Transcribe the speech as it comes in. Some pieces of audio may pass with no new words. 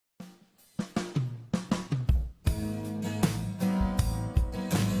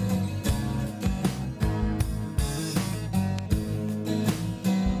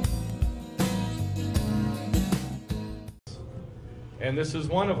And this is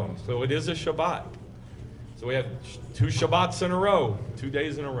one of them. So it is a Shabbat. So we have 2 Shabbats in a row, 2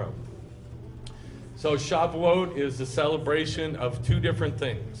 days in a row. So Shavuot is the celebration of 2 different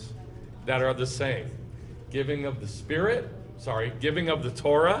things that are the same. Giving of the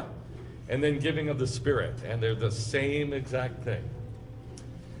Torah, and then giving of the Spirit. And they're the same exact thing.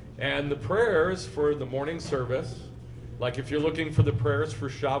 And the prayers for the morning service, like if you're looking for the prayers for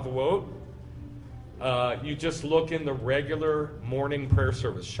Shavuot, you just look in the regular morning prayer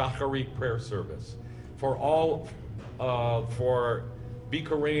service, Shacharit prayer service. For all, for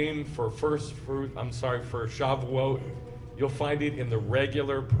Bikurim, for for Shavuot, you'll find it in the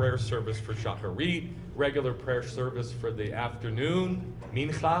regular prayer service for Shacharit, regular prayer service for the afternoon,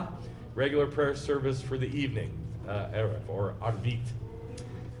 Mincha, regular prayer service for the evening, Erev, or Arvit.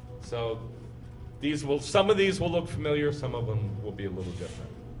 So some of these will look familiar, some of them will be a little different.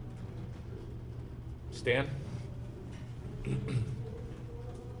 Stand.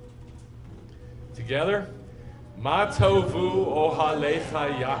 Together. Ma tovu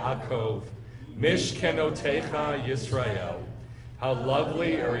ohalecha Yaakov, mishkenotecha Yisrael. How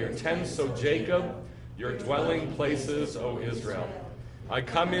lovely are your tents, O Jacob, your dwelling places, O Israel. I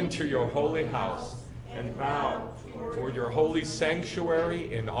come into your holy house and bow toward your holy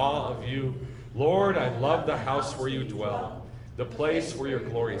sanctuary in awe of you. Lord, I love the house where you dwell, the place where your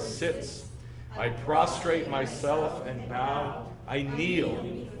glory sits. I prostrate myself and bow. I kneel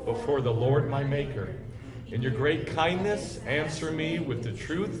before the Lord my Maker. In your great kindness, answer me with the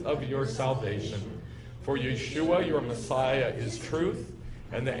truth of your salvation. For Yeshua, your Messiah, is truth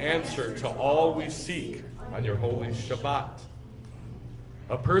and the answer to all we seek on your holy Shabbat.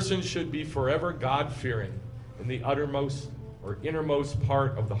 A person should be forever God-fearing in the uttermost or innermost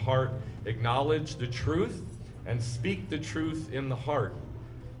part of the heart, acknowledge the truth and speak the truth in the heart.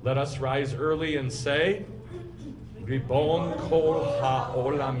 Let us rise early and say, Ribon kol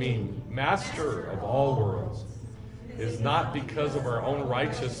ha'olamim, Master of all worlds. It is not because of our own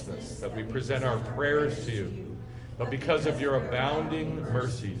righteousness that we present our prayers to you, but because of your abounding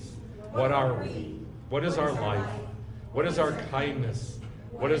mercies. What are we? What is our life? What is our kindness?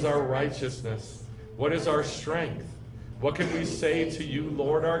 What is our righteousness? What is our strength? What can we say to you,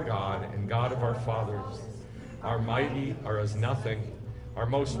 Lord our God and God of our fathers? Our mighty are as nothing, our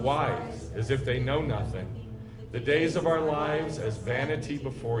most wise as if they know nothing. The days of our lives as vanity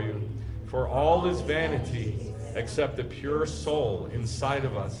before you, for all is vanity except the pure soul inside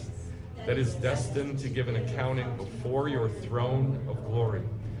of us that is destined to give an accounting before your throne of glory.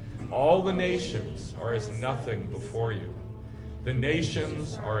 All the nations are as nothing before you. The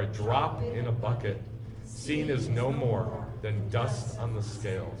nations are a drop in a bucket, seen as no more than dust on the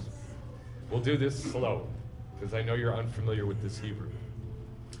scales. We'll do this slow, because I know you're unfamiliar with this Hebrew.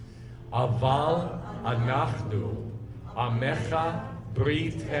 Aval anachnu amecha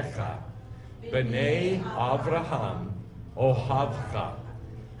britecha b'nei Avraham ohavcha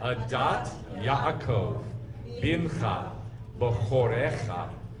adat Yaakov bincha b'chorecha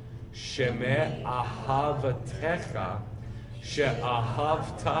sheme ahavatecha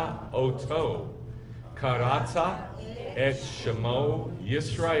she'ahavta oto karata et shemo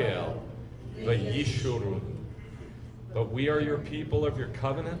Yisrael v'yishurun. But we are your people of your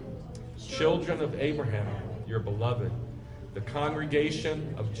covenant, children of Abraham, your beloved, the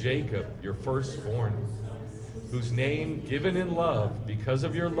congregation of Jacob, your firstborn, whose name given in love because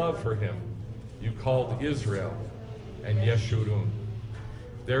of your love for him, you called Israel and Yeshurun.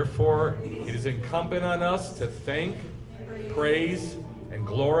 Therefore, it is incumbent on us to thank, praise, and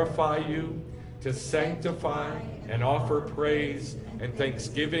glorify you, to sanctify and offer praise and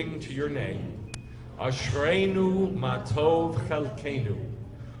thanksgiving to your name. Ashreinu matov chelkenu,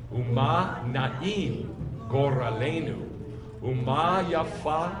 Uma na'im goralenu, Uma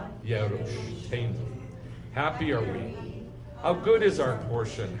yafa yerushtenu. Happy are we. How good is our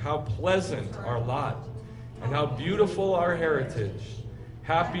portion, how pleasant our lot, and how beautiful our heritage.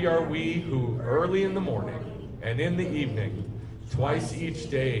 Happy are we who early in the morning and in the evening, twice each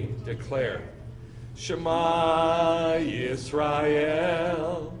day, declare, Shema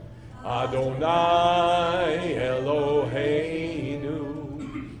Yisrael, Adonai Eloheinu,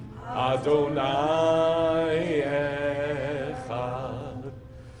 Adonai Echad,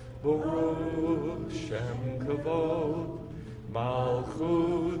 Baruch Shem Kavod,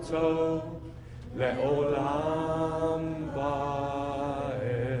 Malchuto, Le'olam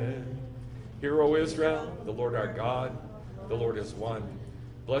Va'ed. Hear, O Israel, the Lord our God, the Lord is one.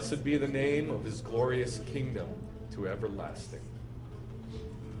 Blessed be the name of his glorious kingdom to everlasting.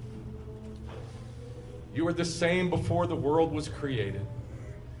 You are the same before the world was created.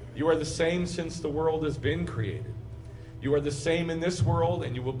 You are the same since the world has been created. You are the same in this world,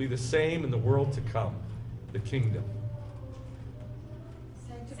 and you will be the same in the world to come, the kingdom.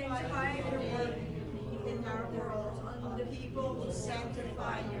 Sanctify your work in our world among the people who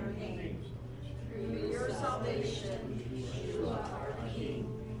sanctify your name. Through your salvation, you are our King.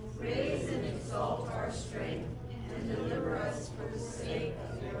 Raise and exalt our strength and deliver us for the sake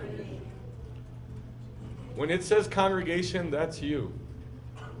of your name. When it says congregation, that's you.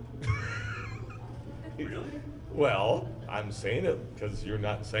 Really? Well, I'm saying it because you're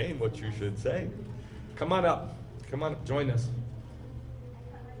not saying what you should say. Come on up. Come on, join us.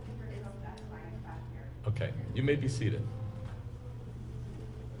 Okay, you may be seated.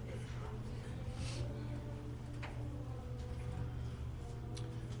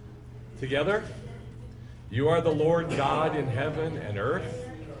 Together, you are the Lord God in heaven and earth,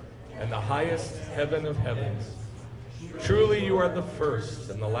 and the highest heaven of heavens. Truly you are the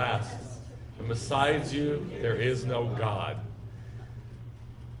first and the last, and besides you there is no God.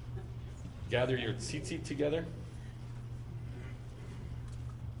 Gather your tzitzit together.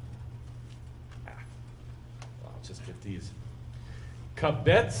 I'll just get these.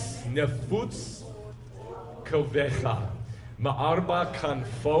 Kabetz nefutz kovecha ma'arba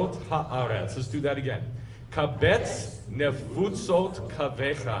kanfot ha'aretz. Let's do that again. Kabetz nefutzot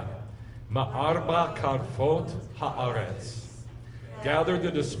kavecha ma'arba kanfot ha'aretz. Gather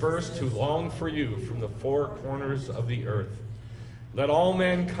the dispersed who long for you from the four corners of the earth. Let all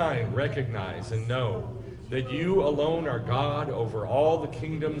mankind recognize and know that you alone are God over all the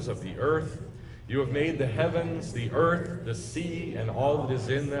kingdoms of the earth. You have made the heavens, the earth, the sea, and all that is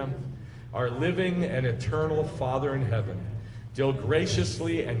in them. Our living and eternal Father in heaven, deal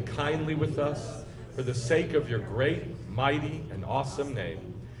graciously and kindly with us for the sake of your great, mighty, and awesome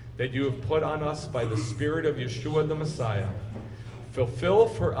name that you have put on us by the Spirit of Yeshua the Messiah. Fulfill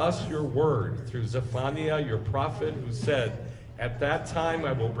for us your word through Zephaniah, your prophet, who said, at that time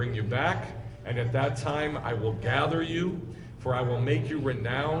I will bring you back, and at that time I will gather you, for I will make you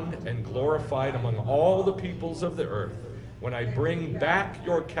renowned and glorified among all the peoples of the earth, when I bring back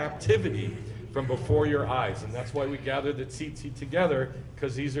your captivity from before your eyes. And that's why we gather the tzitzit together,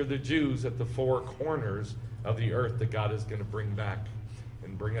 because these are the Jews at the four corners of the earth that God is going to bring back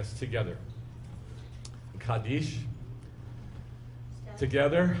and bring us together. Kaddish.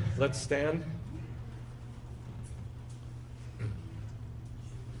 Together, let's stand.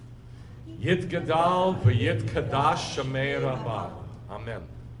 Yit Gadal v'yit Kadash Shamei Rabba. Amen.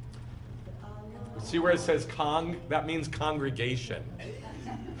 See where it says that means congregation.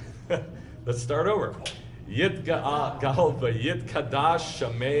 Let's start over. Yit Gadal v'yit Kadash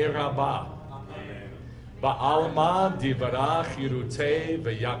Shamei Rabba. Ba'alma divarach yirutei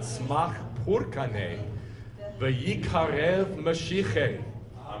v'yatzmach purkanei v'yikarev mashichei.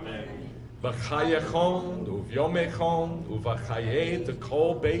 Amen. B'chayechon uvyomechon uv'chayei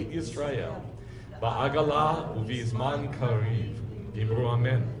tekol Beit Yisrael ba'agala uv'izman kariv. Imru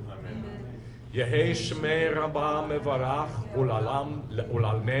amen. Yehei shmei rabba mevarach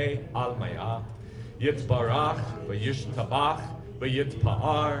ulalmei almaya yitbarach v'yishtabach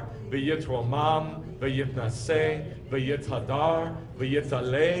v'yitpa'ar v'yitromam v'yitnaseh v'yithadar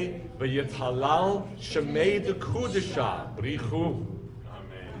v'yitalei v'yithalal shmei dekudesha brichu.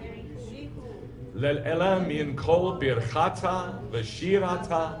 Le'ela min kol birchata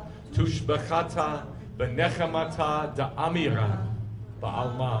v'shirata tushbechata v'nechamata da'amira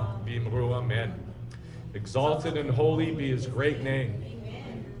ba'alma b'imru amen. Exalted and holy be his great name.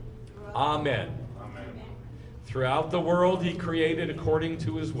 Amen. Throughout the world he created according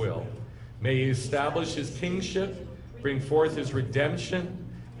to his will. May he establish his kingship, bring forth his redemption,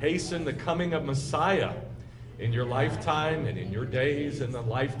 hasten the coming of Messiah in your lifetime and in your days and the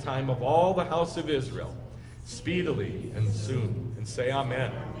lifetime of all the house of Israel, speedily and soon. And say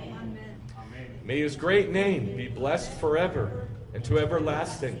amen. Amen. May his great name be blessed forever and to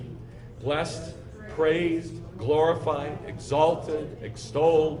everlasting. Blessed, praised, glorified, exalted,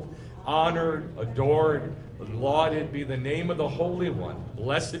 extolled, honored, adored, lauded be the name of the Holy One.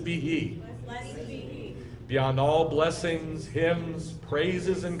 Blessed be he. Blessed be he. Beyond all blessings, hymns,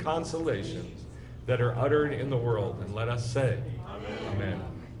 praises, and consolations that are uttered in the world. And let us say, Amen.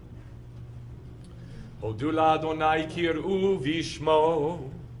 Hodu l'Adonai kir'u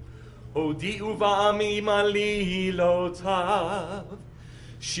vishmo, hodi'u va'amim alilotav,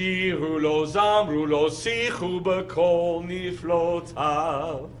 shiru lo zamru lo sichu b'kol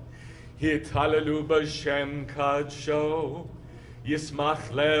niflotav, hitalelu b'shem kadsho,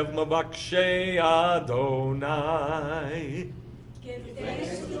 yismach lev mavakshei Adonai. Give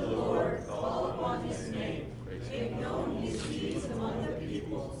thanks to the Lord, call upon his name, make known his deeds among the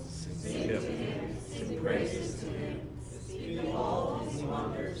peoples. Sing to him, sing praises to him,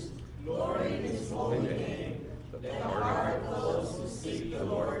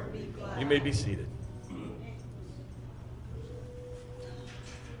 may be seated.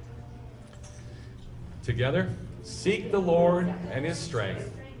 Together, seek the Lord and his strength.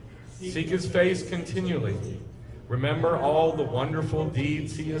 Seek his face continually. Remember all the wonderful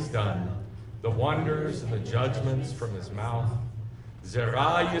deeds he has done, the wonders and the judgments from his mouth.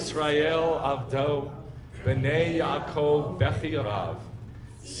 Zera Yisrael Avdo, Bnei Yaakov Bechirav,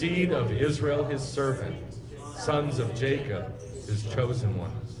 seed of Israel his servant, sons of Jacob his chosen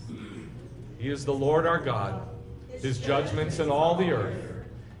ones. He is the Lord our God, his judgments in all the earth.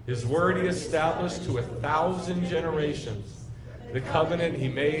 His word he established to 1,000 generations, the covenant he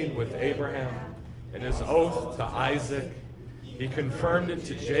made with Abraham, and his oath to Isaac. He confirmed it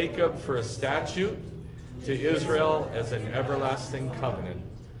to Jacob for a statute, to Israel as an everlasting covenant.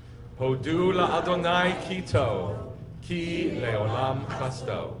 Hodu la'Adonai kito, ki leolam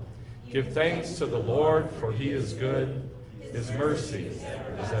chasto. Give thanks to the Lord, for he is good. His mercy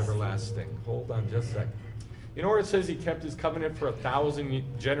is everlasting. Hold on just a second. You know where it says he kept his covenant for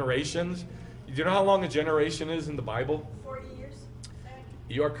 1,000 generations? Do you know how long a generation is in the Bible? 40 years.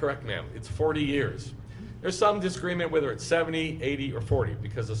 You are correct, ma'am. It's 40 years. There's some disagreement whether it's 70, 80, or 40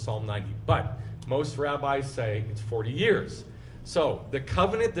 because of Psalm 90. But most rabbis say it's 40 years. So the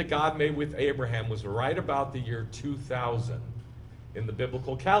covenant that God made with Abraham was right about the year 2000 in the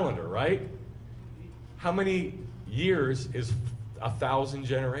biblical calendar, right? How many years is 1,000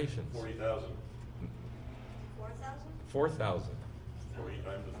 generations? 40,000. 4,000. 40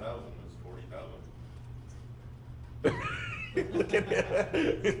 times 1,000 is 40,000. Look at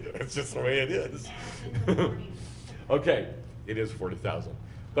it. That's just the way it is. Okay, it is 40,000.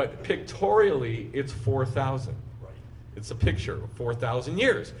 But pictorially, it's 4,000. Right. It's a picture of 4,000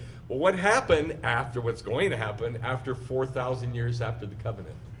 years. Well, what happened after what's going to happen after 4,000 years after the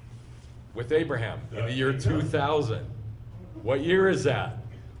covenant? With Abraham in the year 2000. What year is that?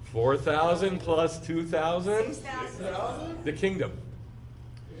 4,000 plus 2,000? 6,000. The kingdom.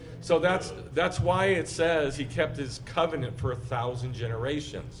 So that's why it says he kept his covenant for 1,000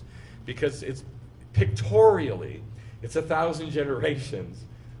 generations, because it's pictorially, it's 1,000 generations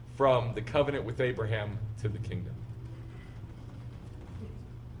from the covenant with Abraham to the kingdom.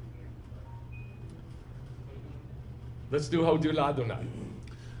 Let's do Hodu la'Adonai.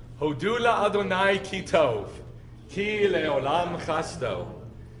 Hodu la'Adonai ki tov, ki le'olam chasto.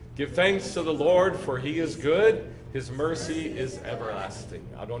 Give thanks to the Lord, for he is good. His mercy is everlasting.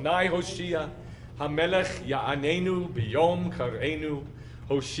 Adonai Hoshia, Hamelech Ya'anenu biyom karenu.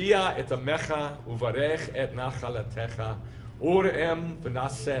 Hoshia et amecha uvarech et nachalatecha. Urem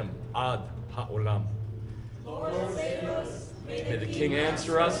v'nasem ad ha'olam. Lord, save us. May the King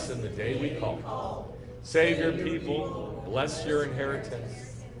answer us in the day we call. Save your people, bless your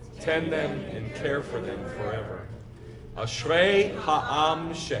inheritance, tend them and care for them forever. Ashrei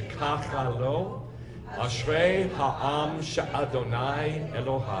ha'am shekacha lo, Ashrei ha'am she'Adonai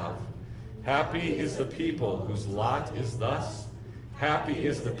Elohav. Happy is the people whose lot is thus. Happy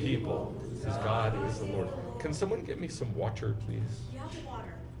is the people whose God is the Lord. Can someone get me some water, please? You have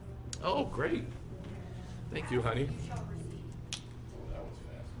water. Oh, great. Thank you, honey.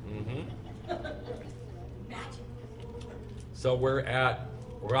 That was fast. So we're at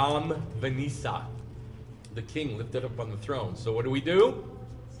Ram Venisa, the king lifted up on the throne. So what do?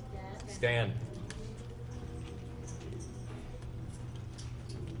 Stand.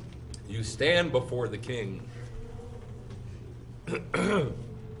 You stand before the king. Hamelech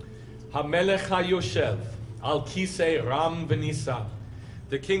HaYoshev al Kisei Ram Venisa,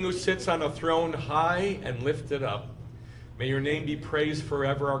 the king who sits on a throne high and lifted up. May your name be praised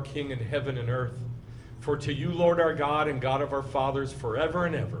forever, our King in heaven and earth. For to you, Lord our God and God of our fathers, forever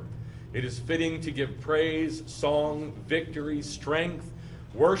and ever, it is fitting to give praise, song, victory, strength,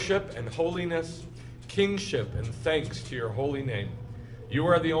 worship, and holiness, kingship, and thanks to your holy name. You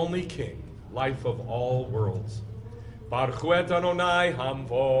are the only King, life of all worlds. Baruch et Adonai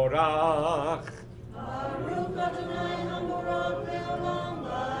Hamvorach. Baruch Adonai Hamorach le'olam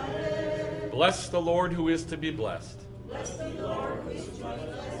va'ed. Bless the Lord who is to be blessed. Bless the Lord who is to be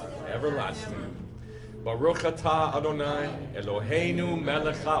blessed. Everlasting. Baruch atah Adonai Eloheinu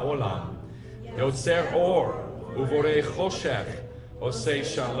melech haolam. Yotzer or uvorei choshech. Osei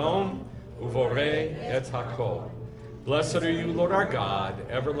shalom uvorei et hakol. Blessed are you, Lord our God,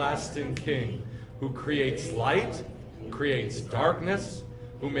 everlasting King, who creates light, creates darkness,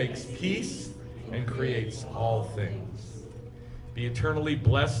 who makes peace, and creates all things. Be eternally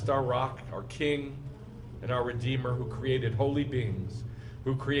blessed, our rock, our King, and our Redeemer, who created holy beings,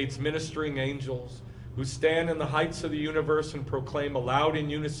 who creates ministering angels, who stand in the heights of the universe and proclaim aloud in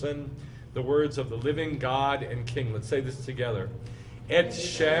unison the words of the living God and King. Let's say this together. Et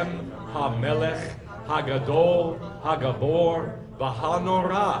Shem HaMelech HaGadol HaGabor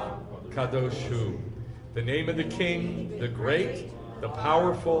V'Hanora Kadosh Hu. The name of the King, the great, the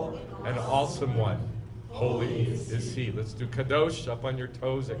powerful, and awesome one. Holy is he. Let's do Kadosh, up on your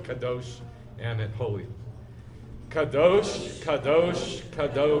toes at Kadosh and at Holy. Kadosh, Kadosh,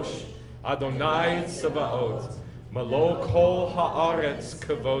 Kadosh, Adonai Tzevaot, Malo Kol Haaretz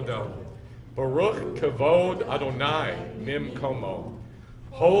Kavodo, Baruch Kavod Adonai Mimkomo.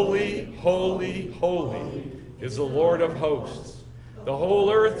 Holy, holy, holy is the Lord of hosts. The whole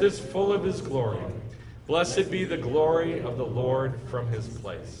earth is full of his glory. Blessed be the glory of the Lord from his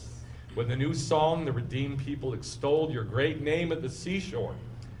place. With a new song, the redeemed people extolled your great name at the seashore.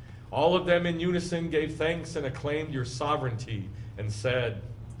 All of them in unison gave thanks and acclaimed your sovereignty and said,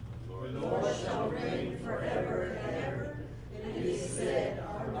 The Lord shall reign forever and ever. And he said,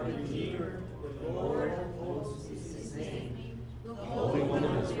 Our Redeemer, the Lord of hosts is his name. The Holy One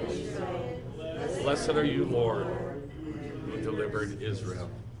of Israel. Blessed are you, Lord, who delivered Israel.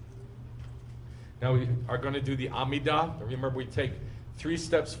 Now we are going to do the Amidah. Remember, we take 3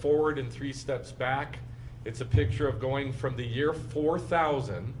 steps forward and 3 steps back. It's a picture of going from the year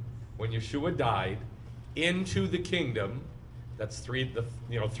 4000, when Yeshua died, into the kingdom. That's 3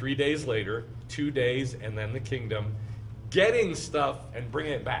 days later, 2 days, and then the kingdom, getting stuff and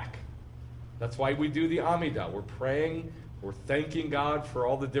bringing it back. That's why we do the Amidah. We're praying, we're thanking God for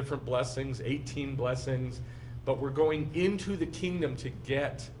all the different blessings, 18 blessings, but we're going into the kingdom to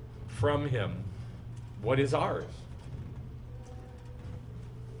get from him what is ours.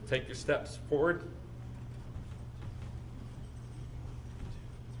 Take your steps forward.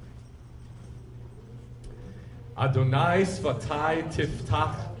 Adonai Svatai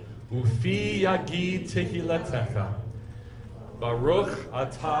Tiftach Ufi Yagi Tehilatecha. Baruch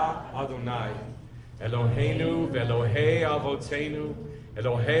Atah Adonai Eloheinu Ve'Elohei Avotenu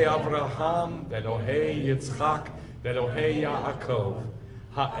Elohei Avraham Ve'Elohei Yitzchak Ve'Elohei Yaakov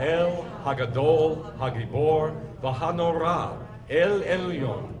Ha'el Hagadol Hagibor V'Hanora El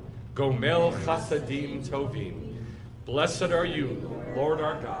Elyon Gomel Chasadim Tovim. Blessed are you, Lord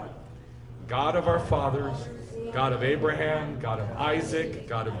our God, God of our fathers, God of Abraham, God of Isaac,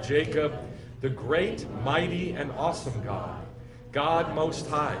 God of Jacob, the great, mighty, and awesome God, God Most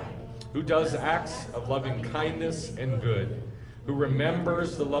High, who does acts of loving kindness and good, who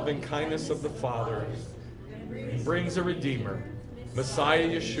remembers the loving kindness of the fathers, and brings a Redeemer, Messiah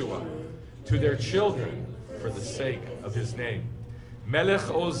Yeshua, to their children for the sake of his name. Melech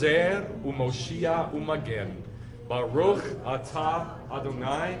Ozer u'Moshia u'Magen, Baruch Atah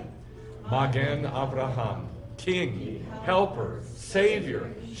Adonai, Magen Avraham. King, Helper,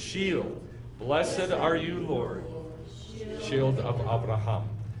 Savior, Shield. Blessed are you, Lord, Shield of Abraham.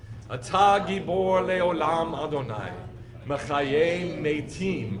 Atah Gibor Leolam Adonai, Mechaye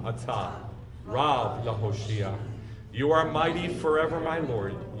Metim Atah, Rav Lahoshia. You are mighty forever, my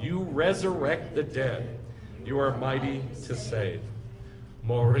Lord. You resurrect the dead. You are mighty to save.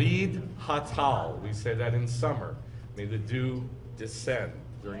 Morid Hatal. We say that in summer. May the dew descend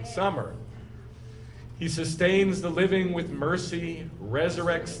during summer. He sustains the living with mercy,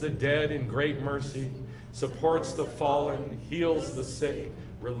 resurrects the dead in great mercy, supports the fallen, heals the sick,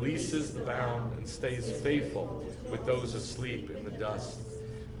 releases the bound, and stays faithful with those asleep in the dust.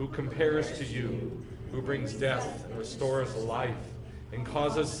 Who compares to you, who brings death and restores life, and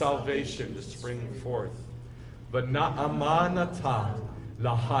causes salvation to spring forth. V'na'amanata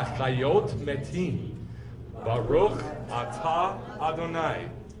lahachayot metim, Baruch atah Adonai,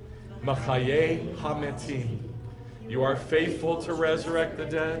 Machaye hametim. You are faithful to resurrect the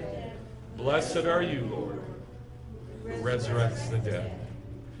dead. Blessed are you, Lord, who resurrects the dead.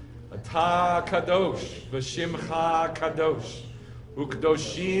 Atah kadosh v'shimcha kadosh,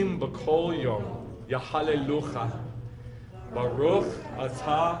 u'kadoshim b'kol yom yahalelucha. Baruch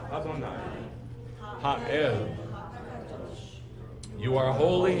atah Adonai ha'el. You are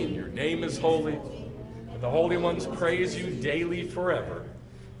holy, and your name is holy, and the holy ones praise you daily forever.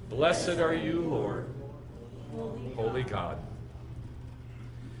 Blessed are you, Lord, holy God.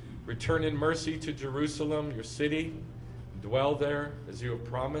 Return in mercy to Jerusalem, your city. Dwell there as you have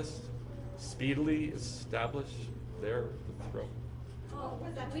promised. Speedily establish there the throne. Oh,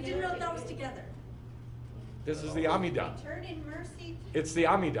 we didn't know that was together. This is the Amidah. Turn in mercy. It's the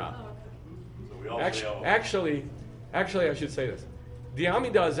Amidah. So we all say, oh, Actually, I should say this. The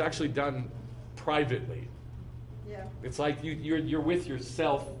Amidah is actually done privately. Yeah. It's like you're with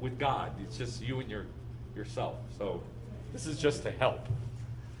yourself, with God. It's just you and yourself. So this is just to help.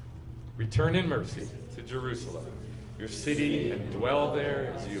 Return in mercy to Jerusalem, your city, and dwell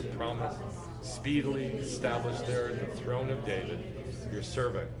there as you have promised. Speedily establish there the throne of David. your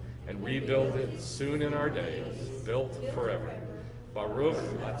servant, and rebuild it soon in our days, built forever. Baruch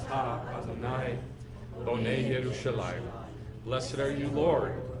atah Adonai, bonei Yerushalayim. Blessed are you,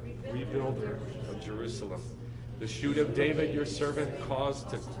 Lord, rebuilder of Jerusalem. The shoot of David, your servant, caused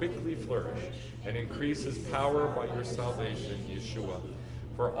to quickly flourish and increase his power by your salvation, Yeshua.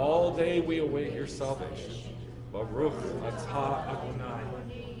 For all day we await your salvation. Baruch atah Adonai,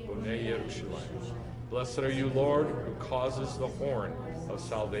 bonei Yerushalayim. Blessed are you, Lord, who causes the horn of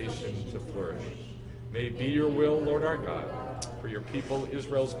salvation to flourish. May it be your will, Lord our God, for your people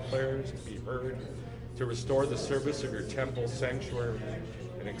Israel's prayers to be heard, to restore the service of your temple sanctuary,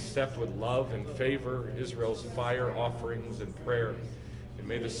 and accept with love and favor Israel's fire offerings and prayer. And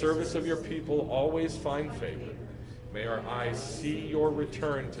may the service of your people always find favor. May our eyes see your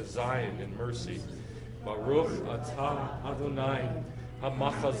return to Zion in mercy. Baruch atah Adonai,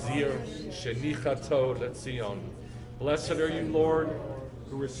 hamachazir shenichato leTzion. Blessed are you, Lord,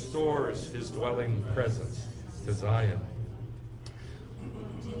 who restores his dwelling presence to Zion.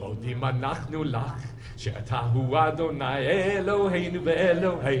 Modim anachnu lach, she'ata hu Adonai Eloheinu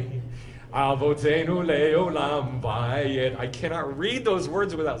ve'Elohei, avotenu le'olam vayed. I cannot read those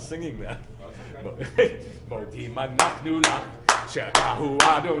words without singing that. Modim anachnu lach, she'ata hu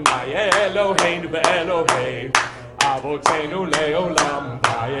Adonai Eloheinu ve'Elohei, avotenu le'olam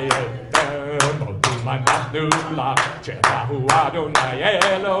vayed. Manachnu lach, she'atahu Adonai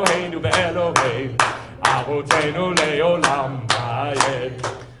Eloheinu ve'Elohei, avotenu le'olam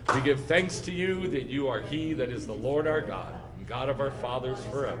vayed. We give thanks to you that you are he that is the Lord our God, and God of our fathers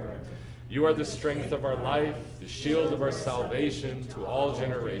forever. You are the strength of our life, the shield of our salvation to all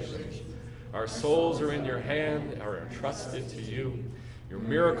generations. Our souls are in your hand, are entrusted to you. Your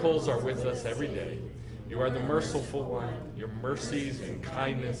miracles are with us every day. You are the merciful one. Your mercies and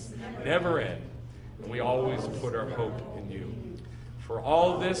kindness never end. And we always put our hope in you. For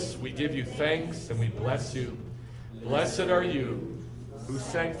all this, we give you thanks and we bless you. Blessed are you who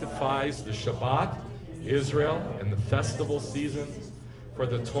sanctifies the Shabbat, Israel, and the festival seasons, for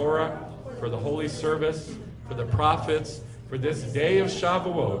the Torah, for the holy service, for the prophets, for this day of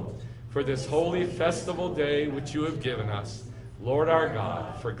Shavuot, for this holy festival day which you have given us, Lord our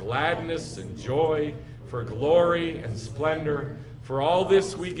God, for gladness and joy, for glory and splendor. For all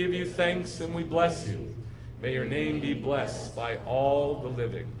this we give you thanks and we bless you. May your name be blessed by all the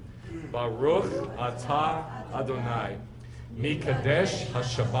living. Baruch atah Adonai, mikadesh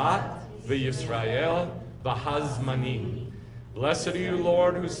haShabbat v'Yisrael v'hazmanim. Blessed are you,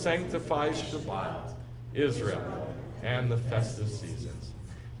 Lord, who sanctifies Shabbat, Israel, and the festive seasons.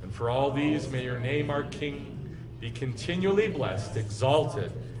 And for all these, may your name, our King, be continually blessed,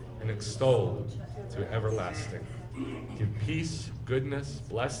 exalted, and extolled to everlasting. Give peace, goodness,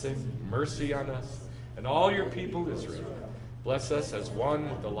 blessing, mercy on us, and all your people Israel. Bless us as one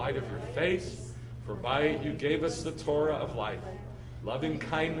with the light of your face, for by it you gave us the Torah of life, loving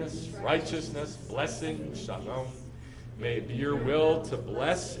kindness, righteousness, blessing, shalom. May it be your will to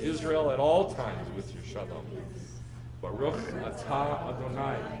bless Israel at all times with your shalom. Baruch atah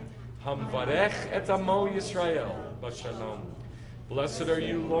Adonai, hamvarech et amo Yisrael b'shalom. Blessed are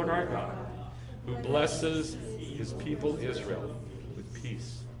you, Lord our God, who blesses his people Israel with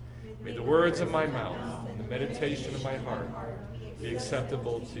peace. May the words of my mouth and the meditation of my heart be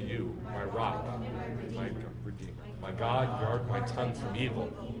acceptable to you, my rock, my redeemer. My God, guard my tongue from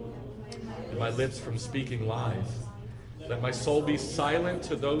evil and my lips from speaking lies. Let my soul be silent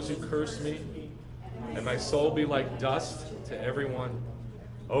to those who curse me, and my soul be like dust to everyone.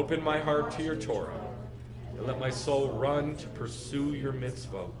 Open my heart to your Torah, and let my soul run to pursue your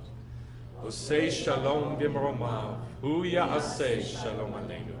mitzvot. Osei shalom bimromav, hu ya'aseh shalom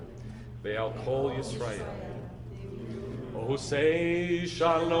aleinu, ve'al kol Yisrael. Osei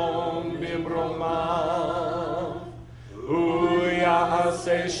shalom bimromav, hu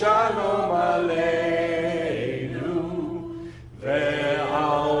ya'aseh shalom aleinu,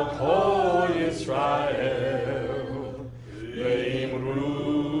 ve'al kol Yisrael. Ve'imru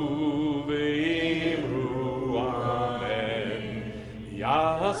amen.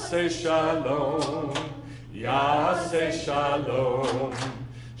 Yaseh shalom, Yaseh shalom,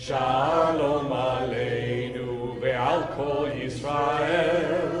 shalom aleinu ve'al kol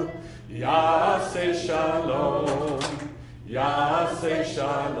Yisrael. Yaseh shalom, Yaseh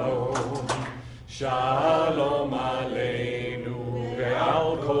shalom, shalom aleinu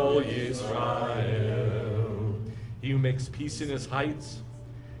ve'al kol Yisrael. He who makes peace in his heights,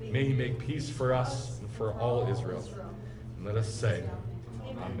 may he make peace for us and for all Israel. And let us say,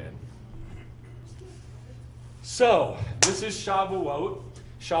 Amen. So, this is Shavuot.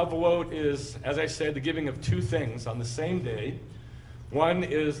 Shavuot is, as I said, the giving of two things on the same day. One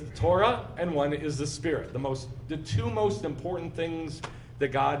is the Torah, and one is the Spirit. The two most important things that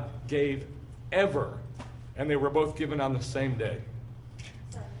God gave ever, and they were both given on the same day.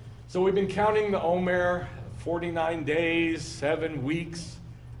 So we've been counting the Omer, 49 days, 7 weeks.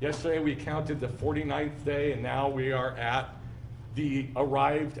 Yesterday we counted the 49th day, and now we are at the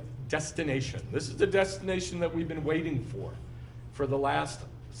arrived destination. This is the destination that we've been waiting for the last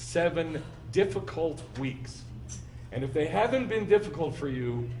 7 difficult weeks. And if they haven't been difficult for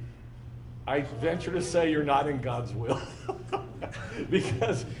you, I venture to say you're not in God's will.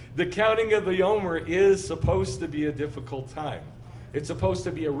 Because the counting of the Omer is supposed to be a difficult time. It's supposed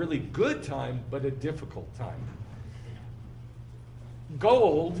to be a really good time, but a difficult time.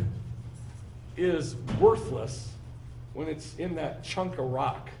 Gold is worthless when it's in that chunk of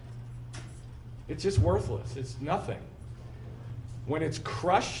rock. It's just worthless. It's nothing. When it's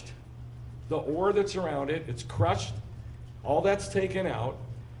crushed, the ore that's around it, it's crushed, all that's taken out,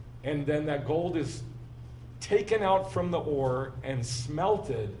 and then that gold is taken out from the ore and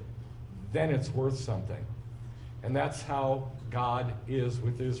smelted, then it's worth something. And that's how God is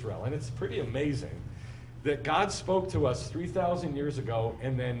with Israel. And it's pretty amazing that God spoke to us 3,000 years ago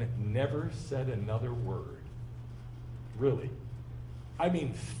and then never said another word. Really. I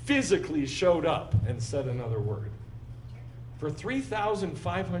mean, physically showed up and said another word. For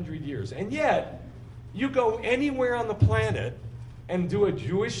 3,500 years. And yet, you go anywhere on the planet and do a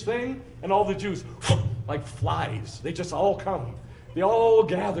Jewish thing, and all the Jews, like flies, they just all come. They all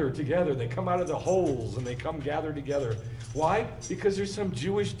gather together. They come out of the holes and they come gather together. Why? Because there's some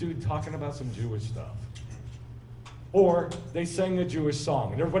Jewish dude talking about some Jewish stuff. Or they sang a Jewish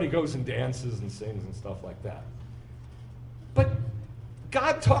song, and everybody goes and dances and sings and stuff like that. But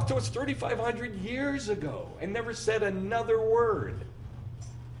God talked to us 3,500 years ago and never said another word.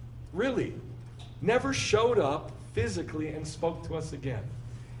 Really. Never showed up physically and spoke to us again.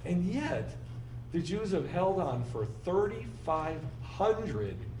 And yet, the Jews have held on for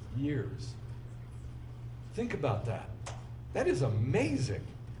 3,500 years. Think about that. That is amazing.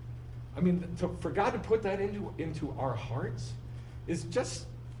 I mean, for God to put that into our hearts is just,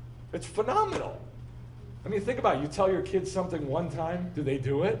 it's phenomenal. I mean, think about it. You tell your kids something one time, do they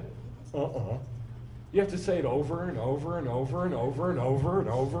do it? You have to say it over and over and over and over and over and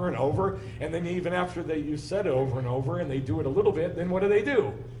over and over. And then even after you said it over and over and they do it a little bit, then what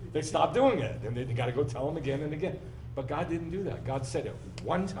do? They stop doing it. And then you got to go tell them again and again. But God didn't do that. God said it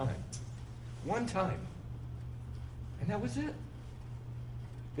one time. One time. And that was it.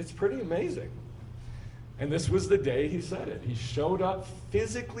 It's pretty amazing. And this was the day he said it. He showed up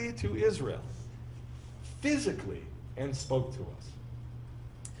physically to Israel. Physically, and spoke to us.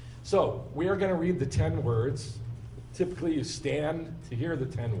 So, we are going to read the 10 words. Typically, you stand to hear the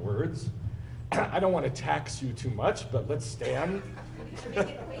 10 words. I don't want to tax you too much, but let's stand.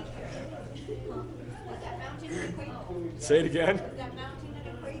 Say it again.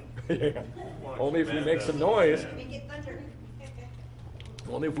 Yeah. Only if we make some noise.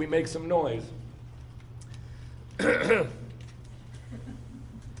 Only if we make some noise.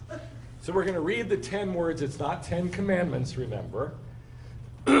 So we're going to read the 10 words. It's not 10 commandments, remember.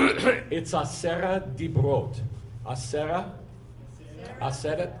 It's Asera Dibrot. Aseret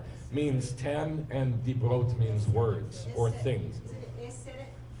means 10, and Dibrot means words or things.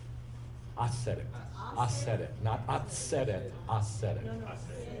 Aseret, not Atseret, Aseret.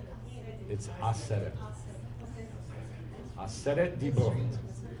 It's Aseret. Aseret Dibrot.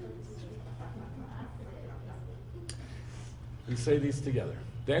 We say these together.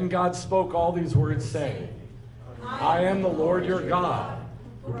 Then God spoke all these words, saying, I am the Lord your God,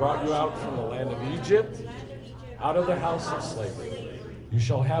 who brought you out from the land of Egypt, out of the house of slavery. You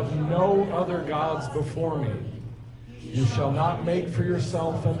shall have no other gods before me. You shall not make for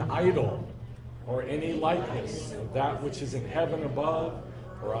yourself an idol, or any likeness of that which is in heaven above,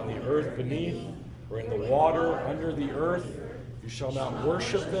 or on the earth beneath, or in the water under the earth. You shall not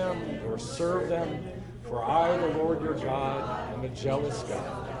worship them, nor serve them. For I, the Lord your God, am a jealous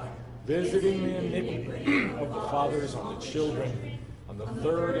God, visiting the iniquity of the fathers on the children, on the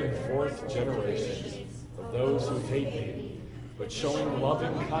third and fourth generations of those who hate me, but showing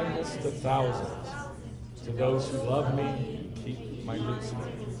loving kindness to thousands, to those who love me and keep my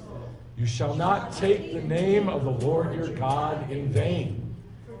mitzvahs. You shall not take the name of the Lord your God in vain,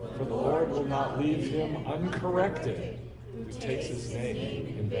 for the Lord will not leave him uncorrected who takes his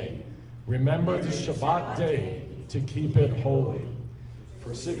name in vain. Remember the Shabbat day to keep it holy.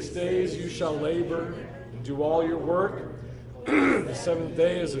 For 6 days you shall labor and do all your work. The seventh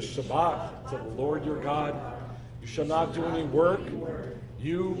day is a Shabbat to the Lord your God. You shall not do any work,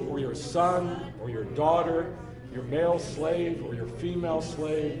 you or your son or your daughter, your male slave or your female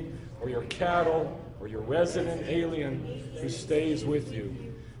slave, or your cattle, or your resident alien who stays with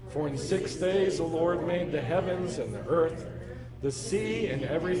you. For in 6 days the Lord made the heavens and the earth, the sea and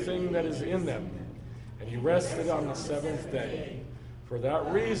everything that is in them, and he rested on the seventh day. For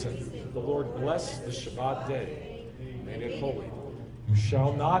that reason the Lord blessed the Shabbat day, made it holy. You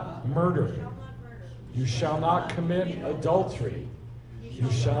shall not murder. You shall not commit adultery.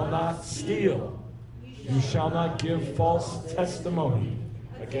 You shall not steal. You shall not give false testimony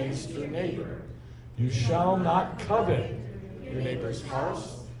against your neighbor. You shall not covet your neighbor's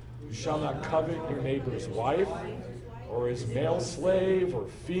house. You shall not covet your neighbor's wife, or his male slave, or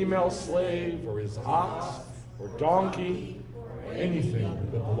female slave, or his ox, or donkey, or anything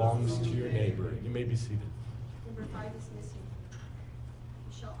that belongs to your neighbor. You may be seated. Number 5 is missing.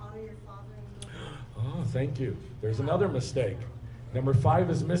 You shall honor your father and mother. Oh, thank you. There's another mistake. Number 5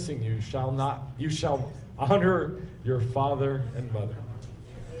 is missing. You shall honor your father and mother.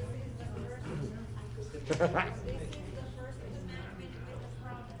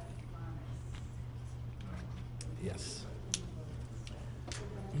 Yes.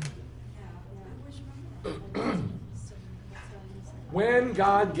 When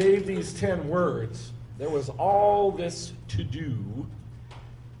God gave these 10 words, there was all this to-do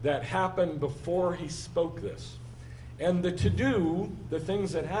that happened before he spoke this. And the to-do, the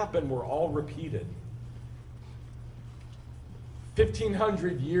things that happened, were all repeated.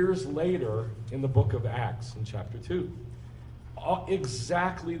 1,500 years later in the book of Acts in chapter 2.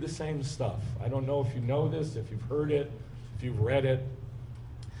 Exactly the same stuff. I don't know if you know this, if you've heard it, if you've read it,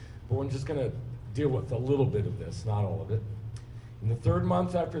 but we're just going to deal with a little bit of this, not all of it. In the 3rd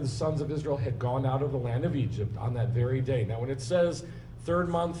month after the sons of Israel had gone out of the land of Egypt, on that very day. Now when it says 3rd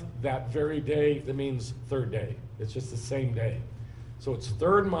month, that very day, that means 3rd day. It's just the same day. So it's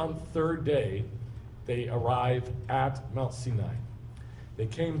 3rd month, 3rd day, they arrive at Mount Sinai. They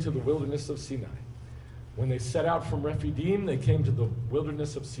came to the wilderness of Sinai. When they set out from Rephidim, they came to the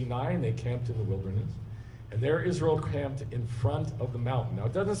wilderness of Sinai, and they camped in the wilderness. And there Israel camped in front of the mountain. Now,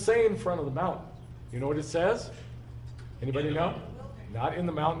 it doesn't say in front of the mountain. You know what it says? Anybody know? Not in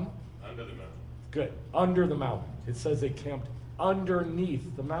the mountain. Under the mountain. Good. Under the mountain. It says they camped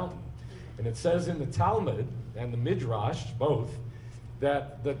underneath the mountain. And it says in the Talmud and the Midrash, both,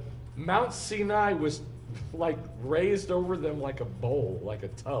 that the Mount Sinai was like raised over them like a bowl, like a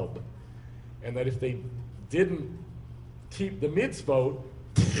tub. And that if they didn't keep the mitzvot,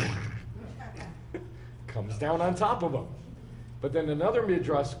 comes down on top of them. But then another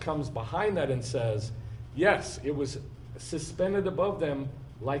Midrash comes behind that and says, yes, it was suspended above them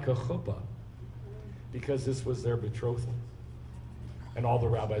like a chuppah, because this was their betrothal. And all the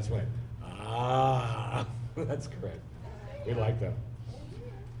rabbis went, ah, that's correct. We like that.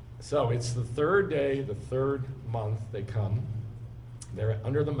 So it's the 3rd day, the 3rd month, they come. They're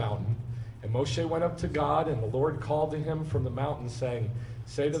under the mountain. And Moshe went up to God, and the Lord called to him from the mountain, saying,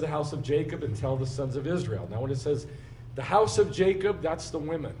 say to the house of Jacob and tell the sons of Israel. Now when it says the house of Jacob, that's the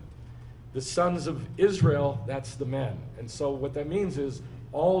women. The sons of Israel, that's the men. And so what that means is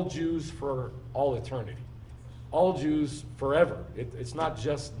all Jews for all eternity. All Jews forever. It's not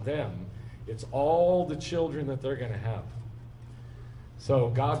just them. It's all the children that they're going to have. So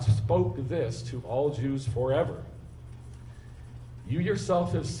God spoke this to all Jews forever. You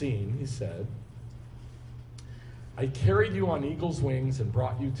yourself have seen, he said, I carried you on eagle's wings and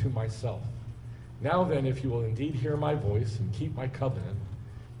brought you to myself. Now then, if you will indeed hear my voice and keep my covenant,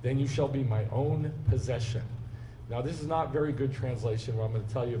 then you shall be my own possession. Now this is not very good translation, but I'm going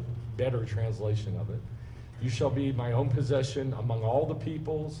to tell you a better translation of it. You shall be my own possession among all the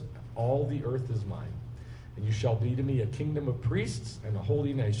peoples, all the earth is mine. And you shall be to me a kingdom of priests and a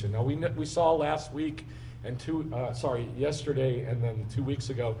holy nation. Now we saw last week and yesterday and then 2 weeks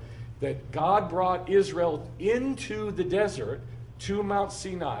ago, that God brought Israel into the desert to Mount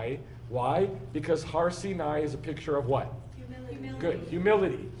Sinai. Why? Because Har Sinai is a picture of what? Humility. Good,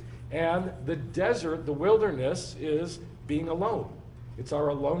 humility. And the desert, the wilderness, is being alone. It's our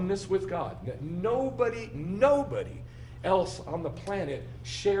aloneness with God. Nobody else on the planet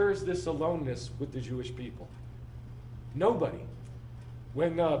shares this aloneness with the Jewish people. Nobody.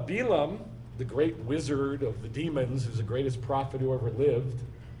 When Balaam, the great wizard of the demons, who's the greatest prophet who ever lived,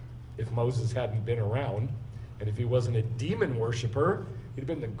 if Moses hadn't been around, and if he wasn't a demon worshiper, he'd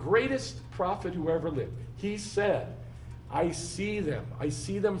been the greatest prophet who ever lived. He said, I see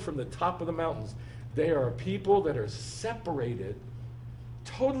them from the top of the mountains. They are a people that are separated,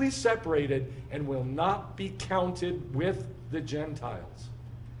 totally separated, and will not be counted with the Gentiles.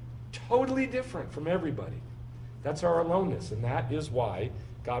 Totally different from everybody. That's our aloneness, and that is why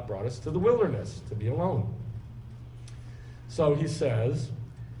God brought us to the wilderness, to be alone. So he says,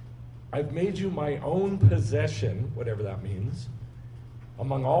 I've made you my own possession, whatever that means,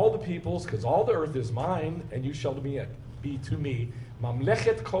 among all the peoples, because all the earth is mine, and you shall be to me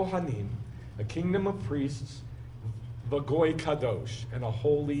mamlechet kohanim, a kingdom of priests, v'goy kadosh, and a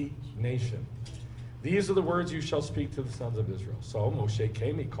holy nation. These are the words you shall speak to the sons of Israel. So Moshe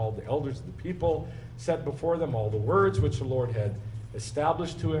came, he called the elders of the people, set before them all the words which the Lord had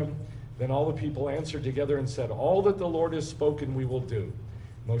established to him. Then all the people answered together and said, all that the Lord has spoken we will do.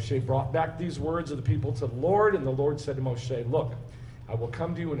 Moshe brought back these words of the people to the Lord, and the Lord said to Moshe, look, I will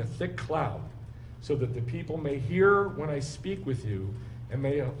come to you in a thick cloud, so that the people may hear when I speak with you, and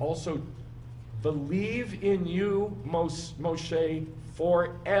may also believe in you, Moshe,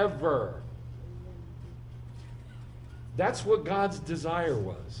 forever. That's what God's desire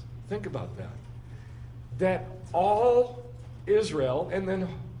was. Think about that. That all Israel, and then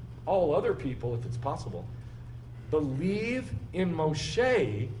all other people, if it's possible, believe in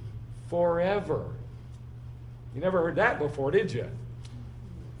Moshe forever. You never heard that before, did you?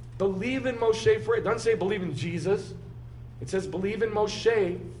 Believe in Moshe forever. It doesn't say believe in Jesus. It says believe in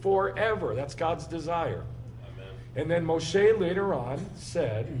Moshe forever. That's God's desire. Amen. And then Moshe later on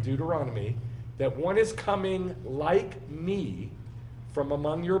said in Deuteronomy that one is coming like me from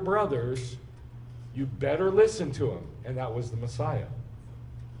among your brothers. You better listen to him. And that was the Messiah.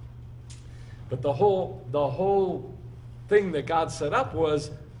 But the whole thing that God set up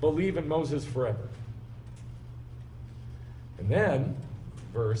was believe in Moses forever. And then,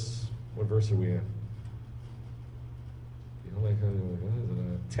 what verse are we in?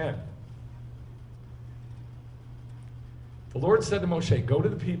 10. The Lord said to Moshe, go to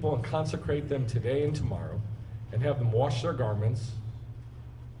the people and consecrate them today and tomorrow, and have them wash their garments,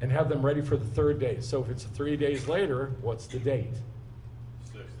 and have them ready for the third day. So if it's 3 days later, what's the date?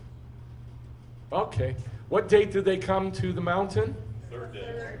 6th. Okay. What date did they come to the mountain? 3rd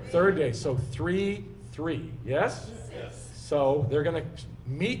day. Third day. So 3-3. Yes? Yes. So they're going to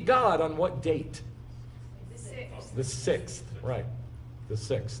meet God on what date? The 6th. The 6th. Right. The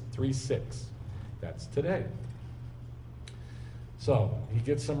 6th. 3-6. That's today. So he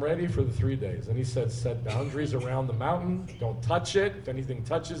gets them ready for the 3 days. And he said, set boundaries around the mountain. Don't touch it. If anything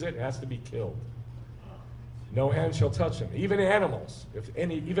touches it, it has to be killed. No hand shall touch him. Even animals.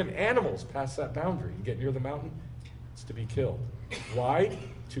 Even animals pass that boundary and get near the mountain, it's to be killed. Why?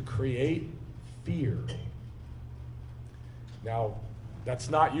 To create fear. Now, that's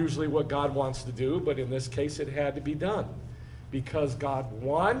not usually what God wants to do, but in this case it had to be done. Because God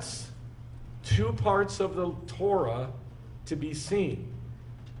wants two parts of the Torah to be seen.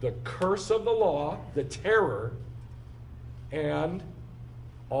 The curse of the law, the terror, and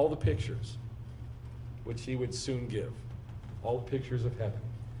all the pictures, which he would soon give. All the pictures of heaven.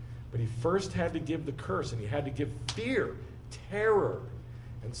 But he first had to give the curse, and he had to give fear, terror.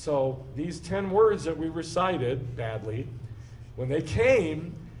 And so these 10 words that we recited badly, when they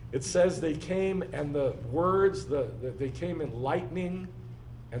came, it says they came, and the words, they came in lightning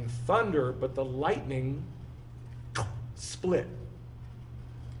and thunder, but the lightning split.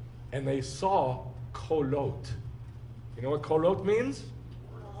 And they saw kolot. You know what kolot means?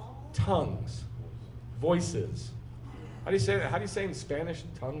 Tongues. Voices. How do you say that? How do you say in Spanish,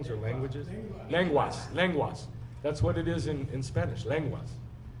 tongues or languages? Lenguas. That's what it is in Spanish, lenguas.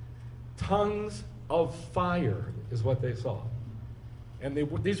 Tongues of fire is what they saw. And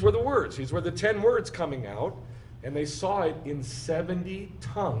these were the words. These were the 10 words coming out, and they saw it in 70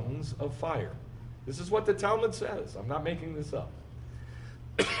 tongues of fire. This is what the Talmud says. I'm not making this up.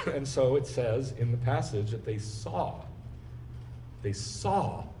 And so it says in the passage that they saw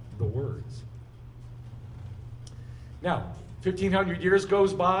the words. Now, 1,500 years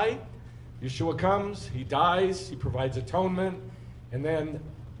goes by, Yeshua comes, he dies, he provides atonement, and then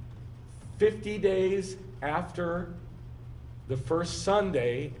 50 days after the first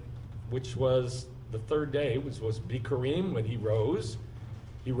Sunday, which was the third day, which was Bikurim, when he rose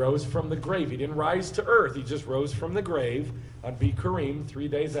from the grave. He didn't rise to earth, he just rose from the grave on Bikurim 3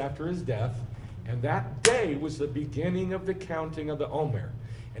 days after his death, and that day was the beginning of the counting of the Omer.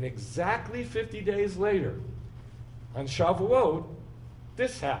 And exactly 50 days later, on Shavuot,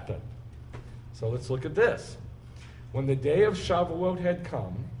 this happened. So let's look at this. When the day of Shavuot had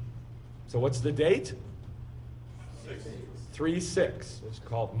come, so what's the date? 3-6. It's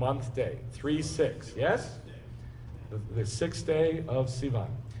called month day. 3-6, yes? The 6th day of Sivan.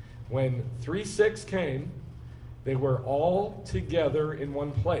 When 3-6 came, they were all together in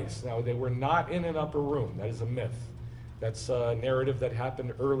one place. Now, they were not in an upper room. That is a myth. That's a narrative that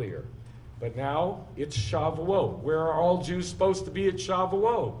happened earlier. But now it's Shavuot. Where are all Jews supposed to be at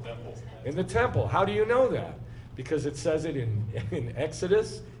Shavuot? Temple. In the temple. How do you know that? because it says it in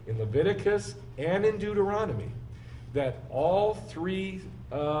Exodus, in Leviticus, and in Deuteronomy, that all three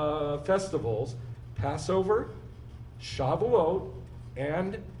festivals, Passover, Shavuot,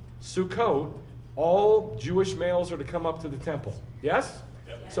 and Sukkot, all Jewish males are to come up to the temple. Yes?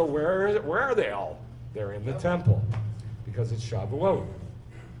 Yep. So where are they all? They're in the temple, because it's Shavuot,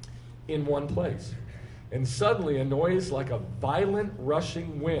 in one place. And suddenly a noise like a violent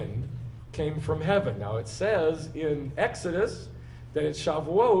rushing wind came from heaven. Now it says in Exodus that at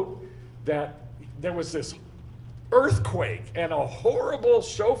Shavuot that there was this earthquake and a horrible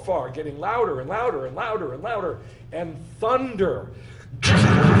shofar getting louder and louder and louder and louder, and thunder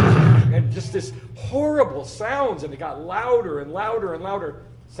and just this horrible sounds, and it got louder and louder and louder.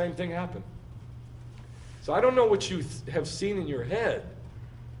 Same thing happened. So I don't know what you have seen in your head,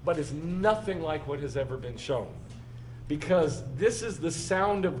 but it's nothing like what has ever been shown, because this is the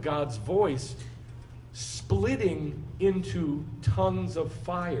sound of God's voice splitting into tongues of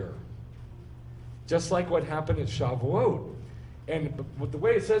fire, just like what happened at Shavuot. And the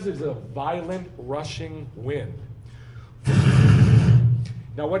way it says is a violent rushing wind.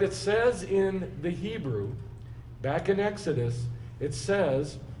 Now what it says in the Hebrew, back in Exodus, it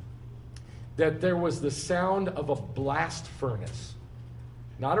says that there was the sound of a blast furnace.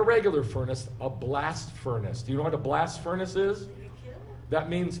 Not a regular furnace, a blast furnace. Do you know what a blast furnace is? That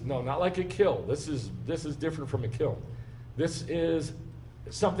means, no, not like a kiln. This is different from a kiln. This is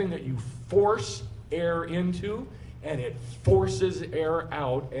something that you force air into, and it forces air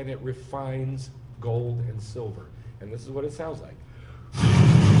out, and it refines gold and silver. And this is what it sounds like.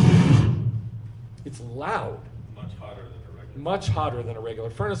 It's loud. Much hotter than a regular. Much hotter than a regular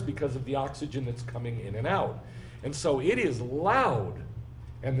furnace because of the oxygen that's coming in and out. And so it is loud.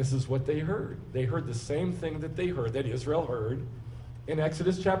 And this is what they heard. They heard the same thing that they heard, that Israel heard in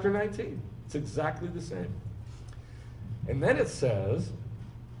Exodus chapter 19. It's exactly the same. And then it says,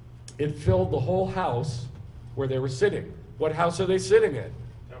 it filled the whole house where they were sitting. What house are they sitting in?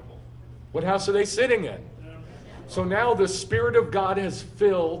 Temple. What house are they sitting in? So now the Spirit of God has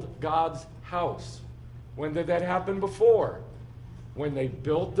filled God's house. When did that happen before? When they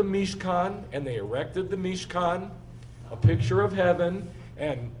built the Mishkan and they erected the Mishkan, a picture of heaven,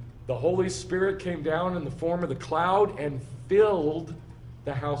 and the Holy Spirit came down in the form of the cloud and filled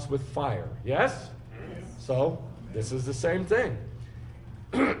the house with fire. Yes? So this is the same thing.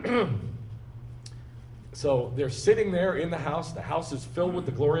 So they're sitting there in the house. The house is filled with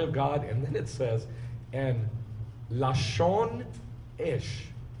the glory of God. And then it says, and Lashon Ish,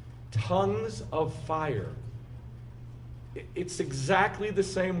 tongues of fire. It's exactly the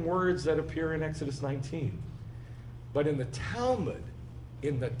same words that appear in Exodus 19. But in the Talmud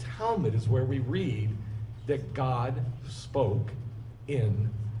is where we read that God spoke in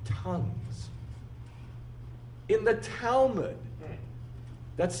tongues. In the Talmud.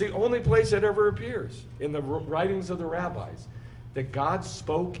 That's the only place it ever appears, in the writings of the rabbis, that God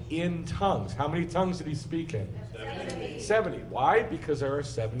spoke in tongues. How many tongues did he speak in? 70. Why? Because there are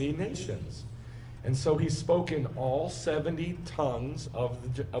 70 nations. And so he spoke in all 70 tongues of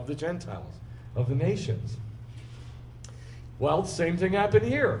the Gentiles, of the nations. Well, same thing happened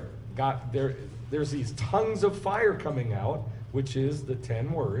here. There's these tongues of fire coming out, which is the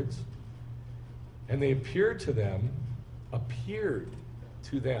 10 words. And they appeared to them.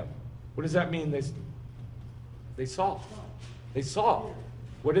 What does that mean? They saw. They saw.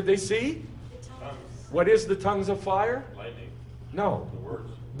 What did they see? Tongues. What is the tongues of fire? Lightning. No.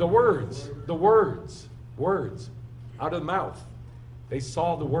 The words. The words. Words. Out of the mouth. They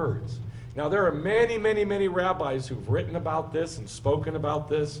saw the words. Now there are many, many, many rabbis who've written about this and spoken about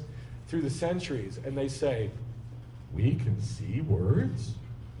this through the centuries, and they say, we can see words?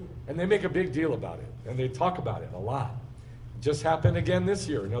 And they make a big deal about it, and they talk about it a lot. It just happened again this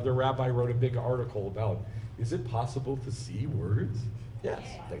year. Another rabbi wrote a big article about, is it possible to see words? Yes,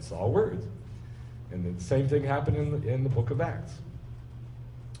 they saw words. And the same thing happened in the book of Acts.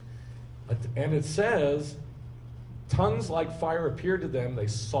 And it says, tongues like fire appeared to them. They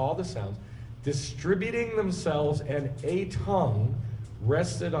saw the sounds, distributing themselves, and a tongue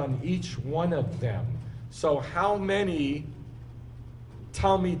rested on each one of them. So how many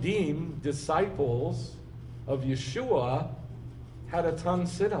Talmidim, disciples of Yeshua, had a tongue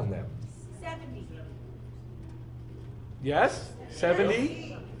sit on them? 70. Yes?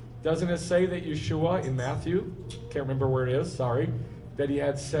 70? Doesn't it say that Yeshua in Matthew, can't remember where it is, sorry, that he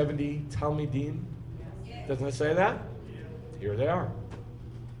had 70 Talmidim? Doesn't it say that? Here they are.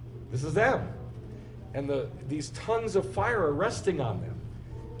 This is them. And these tongues of fire are resting on them,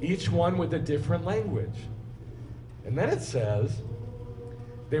 each one with a different language. And then it says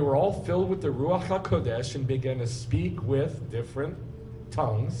They were all filled with the Ruach HaKodesh and began to speak with different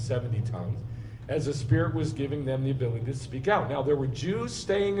tongues, 70 tongues, as the Spirit was giving them the ability to speak out. Now, there were Jews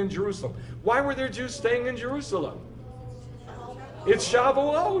staying in Jerusalem. Why were there Jews staying in Jerusalem? It's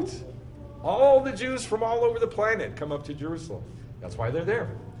Shavuot. All the Jews from all over the planet come up to Jerusalem. That's why they're there.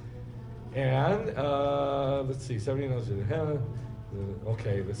 And, let's see, 70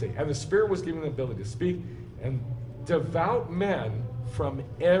 okay, let's see. And the Spirit was giving them the ability to speak, and devout men from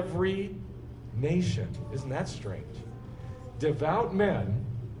every nation. Isn't that strange? Devout men,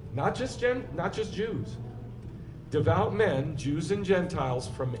 not just Jews. Devout men, Jews and Gentiles,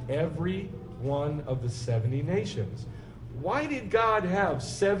 from every one of the 70 nations. Why did God have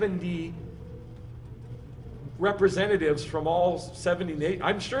 70 representatives from all 70 nations?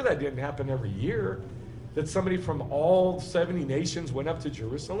 I'm sure that didn't happen every year, that somebody from all 70 nations went up to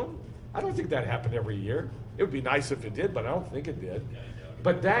Jerusalem. I don't think that happened every year. It would be nice if it did, but I don't think it did.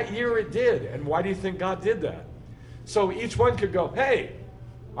 But that year it did. And why do you think God did that? So each one could go, hey,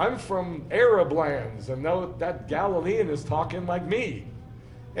 I'm from Arab lands, and that Galilean is talking like me.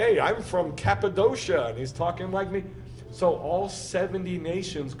 Hey, I'm from Cappadocia, and he's talking like me. So all 70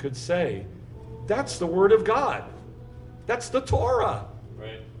 nations could say, that's the word of God. That's the Torah.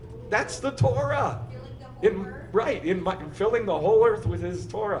 Right. That's the Torah. Filling the whole earth with his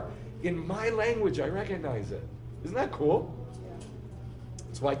Torah. In my language, I recognize it. Isn't that cool?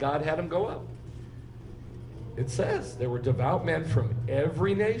 That's why God had him go up. It says there were devout men from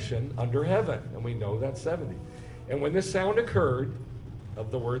every nation under heaven, and we know that's 70. And when this sound occurred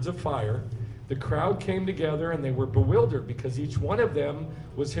of the words of fire, the crowd came together, and they were bewildered because each one of them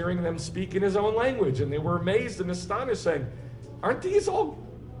was hearing them speak in his own language, and they were amazed and astonished, saying, aren't these all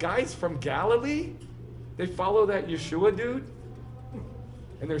guys from Galilee? They follow that Yeshua dude?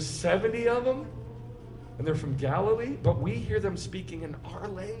 And there's 70 of them, and they're from Galilee, but we hear them speaking in our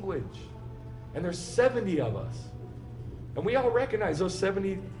language. And there's 70 of us. And we all recognize those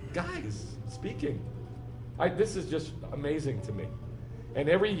 70 guys speaking. This is just amazing to me. And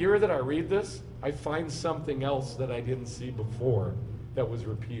every year that I read this, I find something else that I didn't see before that was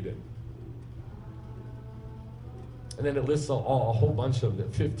repeated. And then it lists a whole bunch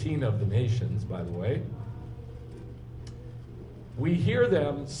of 15 of the nations, by the way. We hear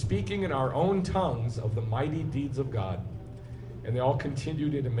them speaking in our own tongues of the mighty deeds of God. And they all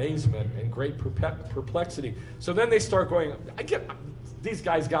continued in amazement and great perplexity. So then they start going, these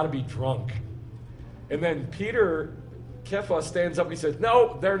guys got to be drunk. And then Peter, Kepha, stands up and he says,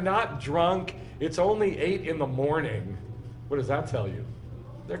 no, they're not drunk. It's only 8 in the morning. What does that tell you?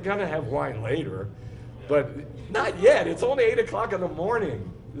 They're going to have wine later. But not yet. It's only 8 o'clock in the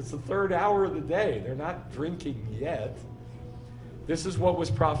morning. It's the 3rd hour of the day. They're not drinking yet. This is what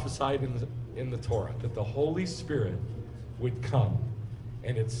was prophesied in the Torah, that the Holy Spirit would come.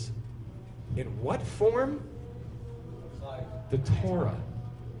 And it's in what form? The Torah.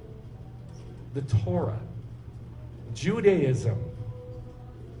 The Torah. Judaism.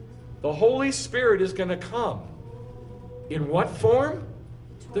 The Holy Spirit is going to come. In what form?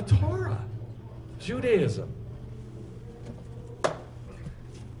 The Torah. Judaism.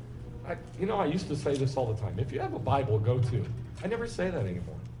 I used to say this all the time. If you have a Bible, go to. I never say that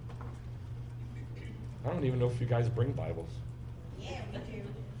anymore. I don't even know if you guys bring Bibles. Yeah, we do.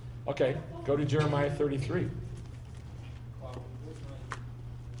 Okay, go to Jeremiah 33.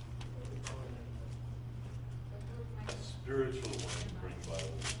 Spiritual ones bring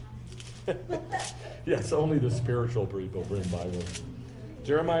Bibles. Yes, only the spiritual people bring Bibles.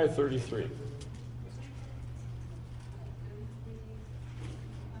 Jeremiah 33.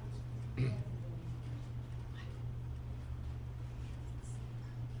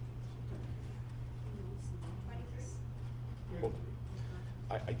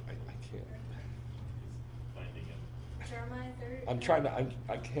 I can't. Finding it. Jeremiah 30. I'm trying to,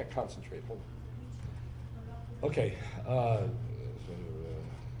 I can't concentrate. Hold on. Okay,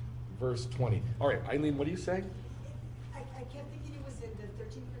 verse 20. All right, Eileen, what are you saying? I kept thinking it was in the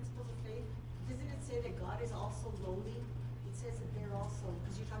 13 Principles of Faith. Doesn't it say that God is also lowly? It says that they're also,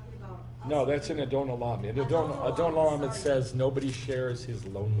 because you're talking about us. No, that's in Adon Olam. In Adon Olam it says nobody shares his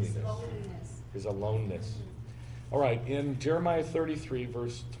loneliness. His loneliness. His aloneness. All right, in Jeremiah 33,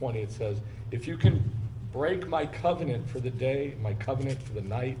 verse 20, it says, if you can break my covenant for the day, my covenant for the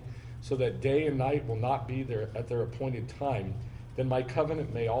night, so that day and night will not be there at their appointed time, then my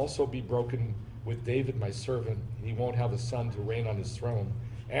covenant may also be broken with David, my servant. He won't have a son to reign on his throne.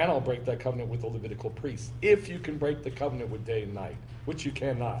 And I'll break that covenant with the Levitical priests, if you can break the covenant with day and night, which you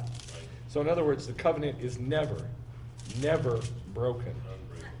cannot. So in other words, the covenant is never broken.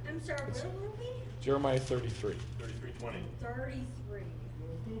 I'm sorry, where were we? Jeremiah 33. 20. 33.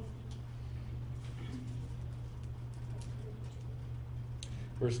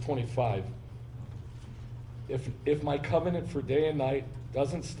 Verse 25. If my covenant for day and night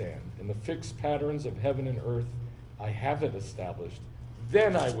doesn't stand, and the fixed patterns of heaven and earth I haven't established,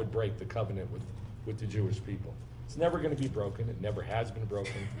 then I would break the covenant with the Jewish people. It's never going to be broken. It never has been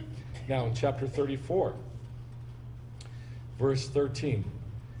broken. Now in chapter 34, verse 13,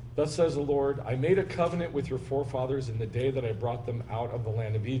 thus says the Lord, I made a covenant with your forefathers in the day that I brought them out of the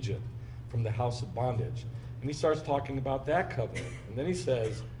land of Egypt, from the house of bondage. And he starts talking about that covenant. And then he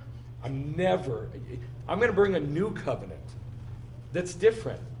says, I'm going to bring a new covenant that's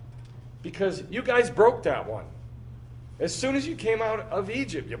different, because you guys broke that one. As soon as you came out of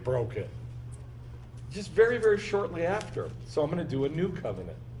Egypt, you broke it. Just very, very shortly after. So I'm going to do a new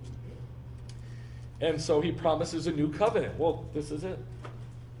covenant. And so he promises a new covenant. Well, this is it.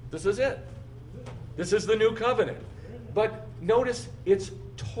 This is it. This is the new covenant. But notice it's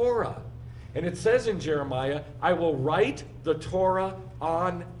Torah. And it says in Jeremiah, I will write the Torah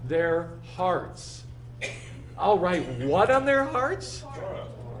on their hearts. I'll write what on their hearts?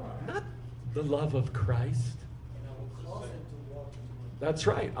 Not the love of Christ. That's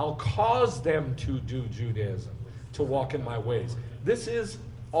right. I'll cause them to do Judaism, to walk in my ways. This is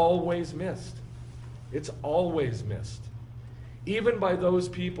always missed. It's always missed. Even by those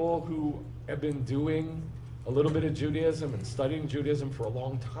people who have been doing a little bit of Judaism and studying Judaism for a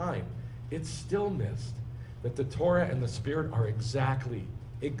long time, it's still missed that the Torah and the Spirit are exactly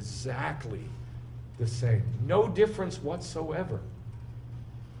the same. No difference whatsoever.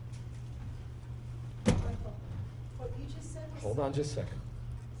 What you just said was... Hold on just a second.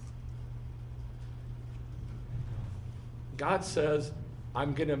 God says,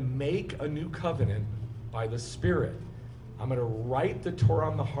 I'm going to make a new covenant by the Spirit. I'm going to write the Torah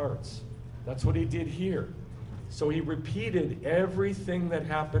on the hearts. That's what he did here. So he repeated everything that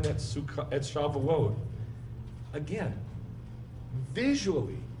happened at Shavuot. Again,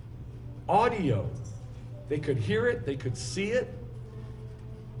 visually, audio. They could hear it, they could see it.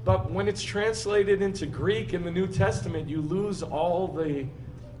 But when it's translated into Greek in the New Testament, you lose all the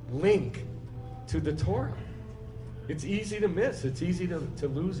link to the Torah. It's easy to miss. It's easy to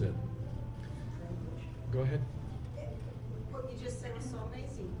lose it. Go ahead. What you just said was so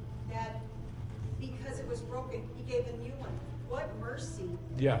amazing, that because it was broken, he gave a new one. What mercy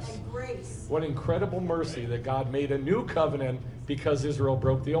Yes. and grace. What incredible mercy that God made a new covenant because Israel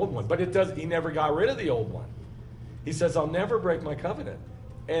broke the old one. But he never got rid of the old one. He says, I'll never break my covenant.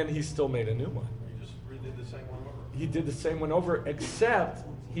 And he still made a new one. He just redid the same one over. He did the same one over, except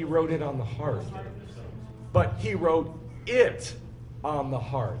he wrote it on the heart. But he wrote it on the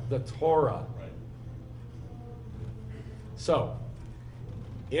heart, the Torah. Right. So,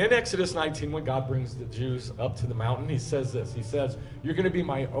 in Exodus 19, when God brings the Jews up to the mountain, he says this. He says, you're going to be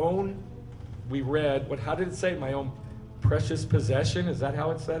my own, we read, how did it say? My own precious possession? Is that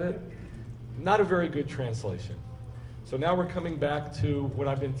how it said it? Not a very good translation. So now we're coming back to what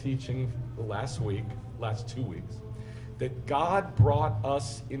I've been teaching the last 2 weeks, that God brought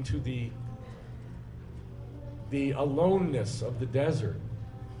us into the aloneness of the desert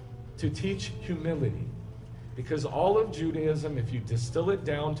to teach humility. Because all of Judaism, if you distill it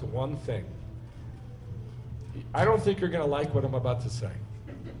down to one thing, I don't think you're going to like what I'm about to say.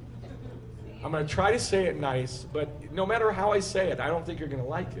 I'm going to try to say it nice, but no matter how I say it, I don't think you're going to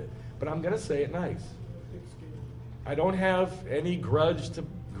like it. But I'm going to say it nice. I don't have any grudge to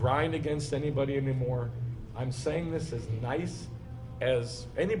grind against anybody anymore. I'm saying this as nice as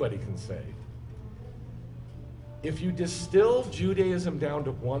anybody can say. If you distill Judaism down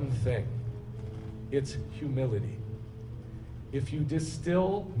to one thing, it's humility. If you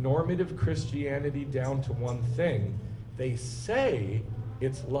distill normative Christianity down to one thing, they say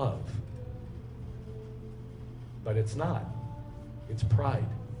it's love. But it's not. It's pride.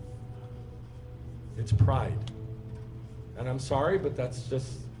 It's pride. And I'm sorry, but that's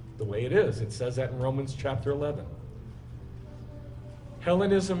just the way it is. It says that in Romans chapter 11.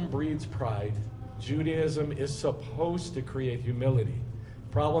 Hellenism breeds pride. Judaism is supposed to create humility.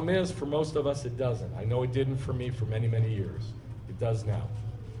 Problem is, for most of us, it doesn't. I know it didn't for me for many, many years. It does now.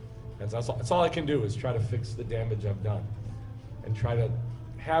 And that's all I can do is try to fix the damage I've done and try to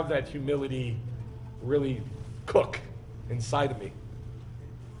have that humility really cook inside of me.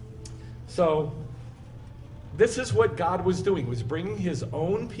 So this is what God was doing. He was bringing his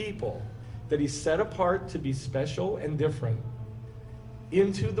own people that he set apart to be special and different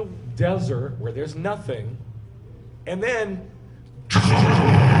into the desert where there's nothing, and then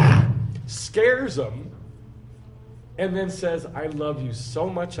scares them, and then says, I love you so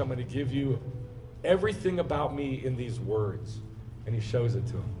much, I'm going to give you everything about me in these words. And he shows it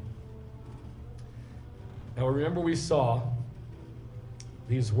to him. Now remember, we saw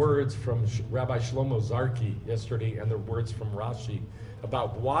these words from Rabbi Shlomo Zarki yesterday and the words from Rashi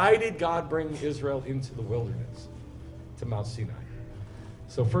about why did God bring Israel into the wilderness, to Mount Sinai.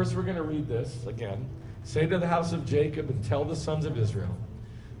 So first we're going to read this again. Say to the house of Jacob and tell the sons of Israel,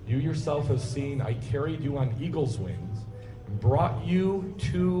 you yourself have seen I carried you on eagle's wings and brought you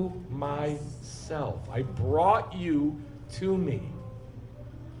to myself. I brought you to me.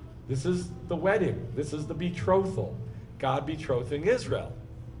 This is the wedding. This is the betrothal. God betrothing Israel.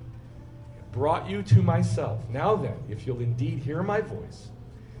 Brought you to myself. Now then, if you'll indeed hear my voice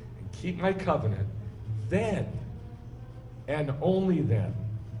and keep my covenant, then and only then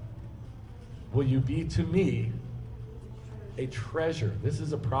will you be to me a treasure. This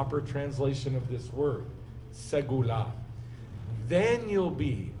is a proper translation of this word, segula. Then you'll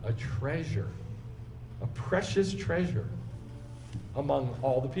be a treasure, a precious treasure among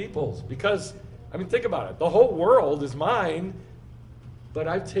all the peoples. Because, I mean, think about it. The whole world is mine, but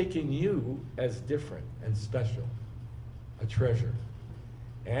I've taken you as different and special, a treasure.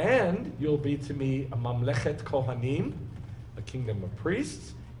 And you'll be to me a mamlechet kohanim, a kingdom of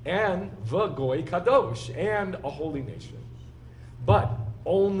priests, and v'goy kadosh, and a holy nation. But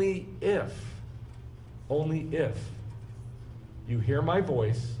only if you hear my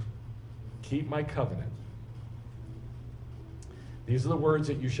voice, keep my covenant. These are the words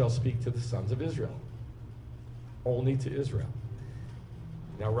that you shall speak to the sons of Israel. Only to Israel.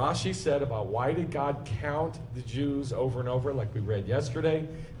 Now Rashi said about why did God count the Jews over and over, like we read yesterday?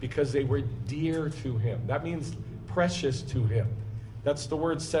 Because they were dear to him. That means precious to him. That's the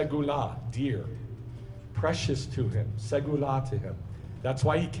word segula, dear. Precious to him, segula to him. That's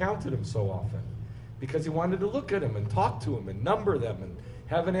why he counted them so often. Because he wanted to look at them and talk to them and number them and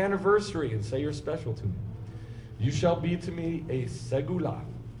have an anniversary and say you're special to me. You shall be to me a segula.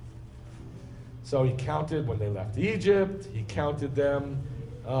 So he counted when they left Egypt. He counted them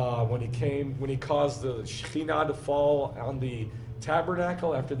when he caused the Shekhinah to fall on the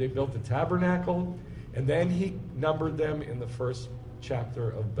tabernacle after they built the tabernacle. And then he numbered them in the first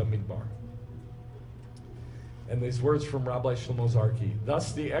chapter of Bamidbar. And these words from Rabbi Shlomo Zarki.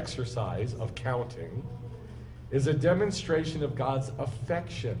 Thus the exercise of counting is a demonstration of God's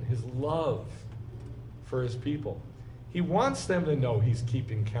affection, his love for his people. He wants them to know he's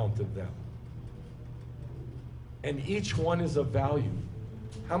keeping count of them. And each one is of value.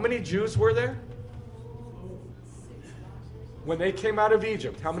 How many Jews were there? When they came out of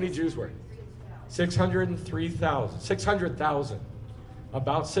Egypt, how many Jews were? 603,000. 600,000.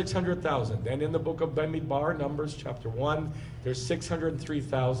 About 600,000. Then in the book of Bamidbar, Numbers chapter 1, there's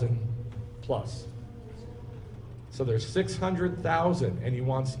 603,000 plus. So there's 600,000, and he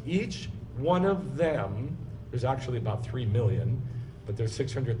wants each one of them, there's actually about 3 million, but there's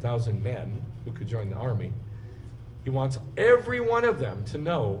 600,000 men who could join the army. He wants every one of them to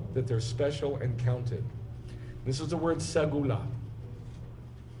know that they're special and counted. This is the word segula.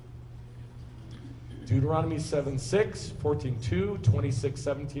 Deuteronomy 7:6, 14:2,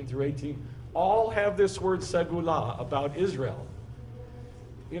 26:17 through 18, all have this word segula about Israel.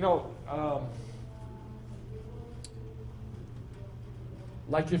 You know,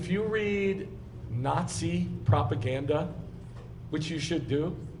 like if you read Nazi propaganda, which you should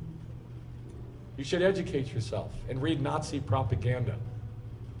do, you should educate yourself and read Nazi propaganda.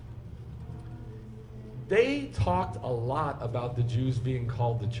 They talked a lot about the Jews being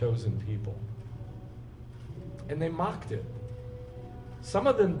called the chosen people. And they mocked it. Some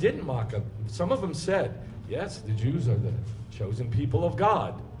of them didn't mock it. Some of them said, yes, the Jews are the chosen people of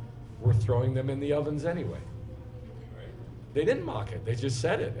God. We're throwing them in the ovens anyway. They didn't mock it. They just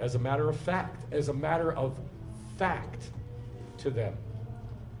said it as a matter of fact. As a matter of fact to them.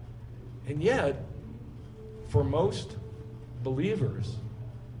 And yet, for most believers,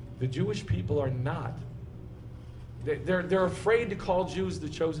 the Jewish people are not. They're afraid to call Jews the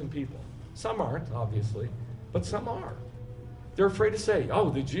chosen people. Some aren't, obviously. But some are. They're afraid to say, oh,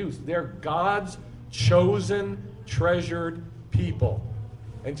 the Jews, they're God's chosen, treasured people.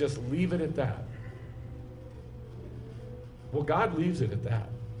 And just leave it at that. Well, God leaves it at that.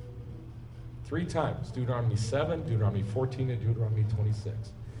 3 times. Deuteronomy 7, Deuteronomy 14, and Deuteronomy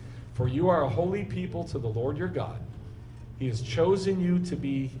 26. For you are a holy people to the Lord your God. He has chosen you to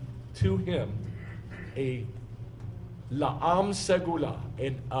be to him a la'am segula,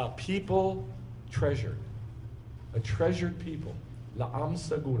 a people treasured. A treasured people. La'am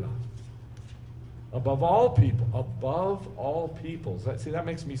segula. Above all people. Above all peoples. See, that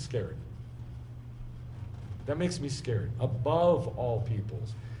makes me scared. That makes me scared. Above all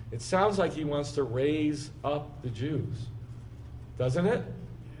peoples. It sounds like he wants to raise up the Jews, doesn't it?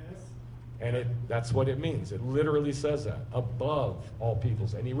 Yes. And that's what it means. It literally says that, above all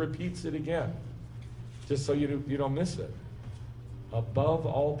peoples. And he repeats it again, just so you don't miss it. Above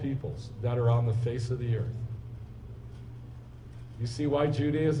all peoples that are on the face of the earth. You see why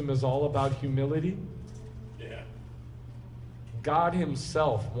Judaism is all about humility? Yeah. God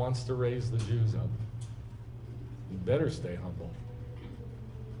himself wants to raise the Jews up. You better stay humble.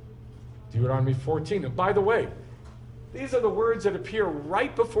 Deuteronomy 14. And by the way, these are the words that appear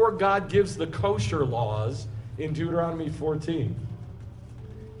right before God gives the kosher laws in Deuteronomy 14.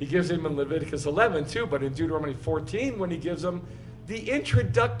 He gives them in Leviticus 11 too, but in Deuteronomy 14, when he gives them, the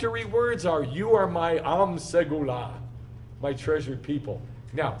introductory words are, you are my Am Segulah, my treasured people.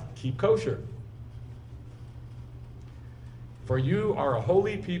 Now, keep kosher. For you are a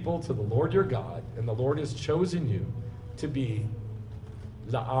holy people to the Lord your God, and the Lord has chosen you to be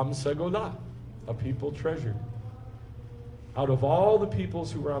La'am Segulah, a people treasured, out of all the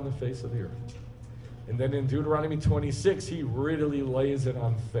peoples who are on the face of the earth. And then in Deuteronomy 26, he really lays it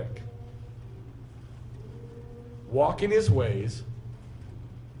on thick. Walk in his ways.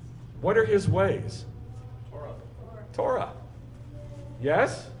 What are his ways? Torah. Torah.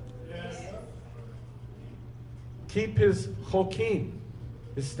 Yes? Yes. Keep his chokim,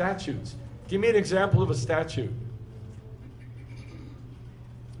 his statutes. Give me an example of a statute.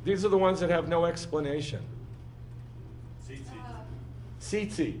 These are the ones that have no explanation.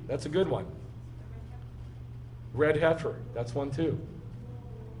 Tzitzi, that's a good one. Red heifer, that's one too.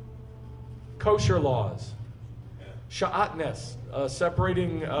 Kosher laws. Sha'atnes,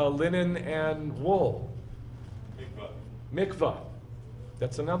 separating linen and wool. Mikvah,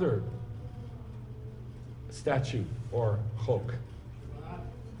 that's another statute or chok.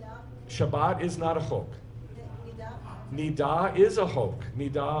 Shabbat is not a chok. Nidah is a chok.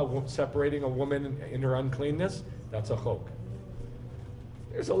 Nidah, separating a woman in her uncleanness, that's a chok.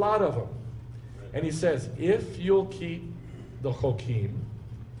 There's a lot of them. And he says, if you'll keep the chokim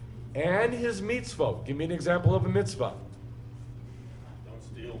and his mitzvot. Give me an example of a mitzvah. Don't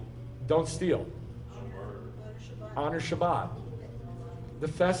steal. Don't steal. Don't murder. Honor Shabbat. The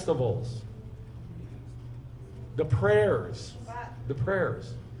festivals. The prayers. The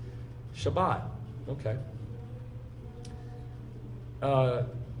prayers. Shabbat. Okay.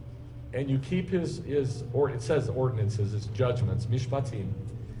 And you keep or it says ordinances, his judgments, mishpatim.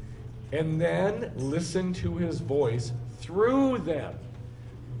 And then listen to his voice through them.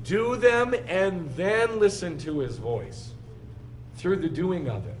 Do them and then listen to his voice through the doing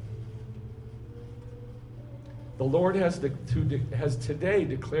of it. The Lord has today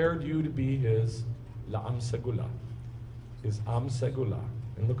declared you to be his la'am segulah, his am segulah.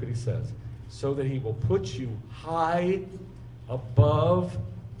 And look what he says. So that he will put you high above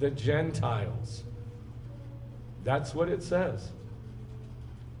the Gentiles. That's what it says.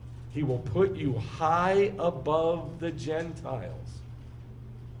 He will put you high above the Gentiles,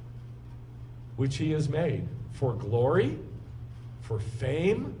 which he has made for glory, for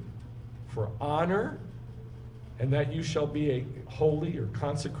fame, for honor, and that you shall be a holy or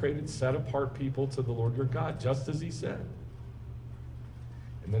consecrated, set-apart people to the Lord your God, just as he said.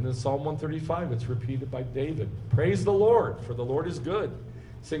 And then in Psalm 135, it's repeated by David. Praise the Lord, for the Lord is good.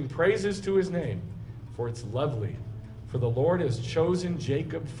 Sing praises to his name, for it's lovely. For the Lord has chosen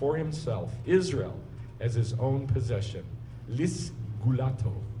Jacob for himself, Israel as his own possession. Lis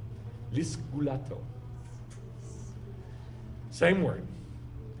gulato. Lis gulato. Same word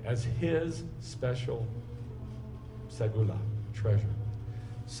as his special segula, treasure.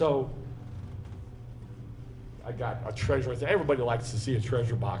 So, I got a treasure. Everybody likes to see a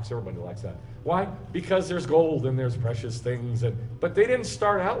treasure box. Everybody likes that. Why? Because there's gold and there's precious things. But they didn't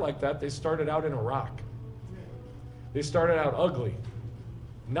start out like that. They started out in a rock. They started out ugly.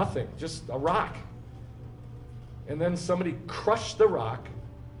 Nothing, just a rock. And then somebody crushed the rock,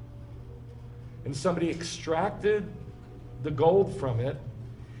 and somebody extracted the gold from it,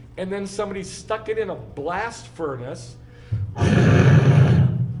 and then somebody stuck it in a blast furnace.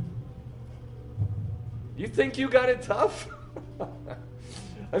 You think you got it tough?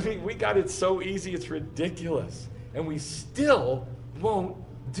 I mean, we got it so easy, it's ridiculous. And we still won't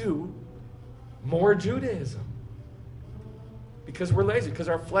do more Judaism. Because we're lazy, because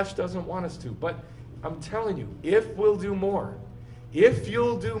our flesh doesn't want us to. But I'm telling you, if we'll do more, if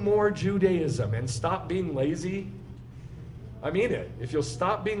you'll do more Judaism and stop being lazy, I mean it. If you'll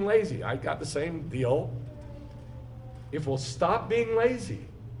stop being lazy, I got the same deal. If we'll stop being lazy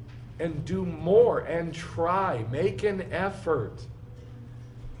and do more and try, make an effort,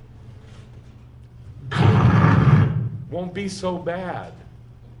 won't be so bad.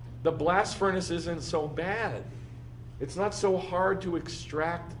 the blast furnace isn't so bad. It's not so hard to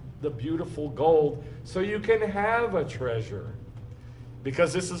extract the beautiful gold so you can have a treasure.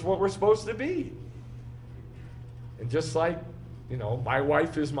 Because this is what we're supposed to be. And just like, my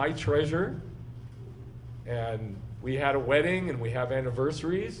wife is my treasure, and we had a wedding and we have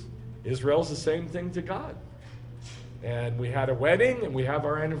anniversaries, Israel's the same thing to God. And we had a wedding and we have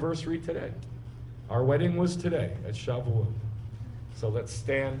our anniversary today. Our wedding was today at Shavuot. So let's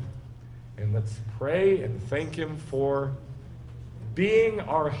stand and let's pray and thank him for being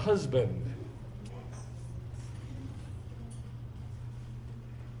our husband.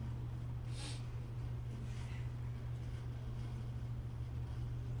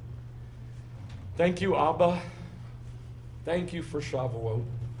 Thank you, Abba. Thank you for Shavuot.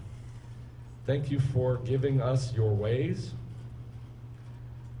 Thank you for giving us your ways.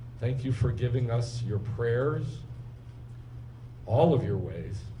 Thank you for giving us your prayers, all of your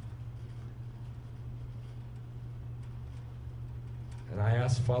ways. And I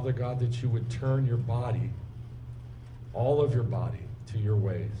ask, Father God, that you would turn your body, all of your body, to your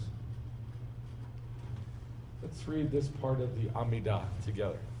ways. Let's read this part of the Amidah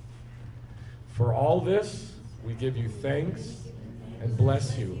together. For all this, we give you thanks and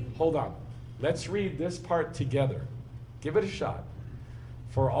bless you. Hold on. Let's read this part together. Give it a shot.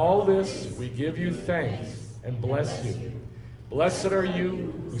 For all this, we give you thanks and bless you. Blessed are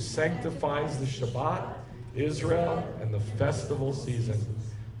you who sanctifies the Shabbat, Israel, and the festival season,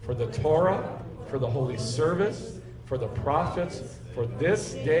 for the Torah, for the holy service, for the prophets, for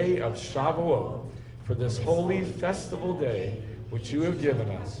this day of Shavuot, for this holy festival day which you have given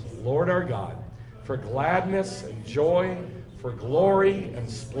us, Lord our God, for gladness and joy, for glory and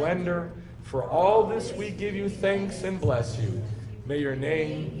splendor. For all this we give you thanks and bless you. May your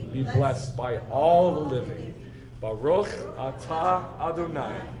name be blessed by all the living. Baruch atah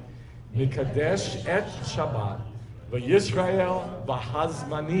Adonai, mikadesh et Shabbat, v'Yisrael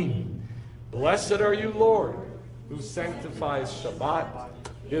v'hazmanim. Blessed are you, Lord, who sanctifies Shabbat,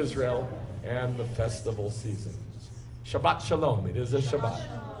 Israel, and the festival seasons. Shabbat shalom. It is a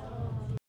Shabbat.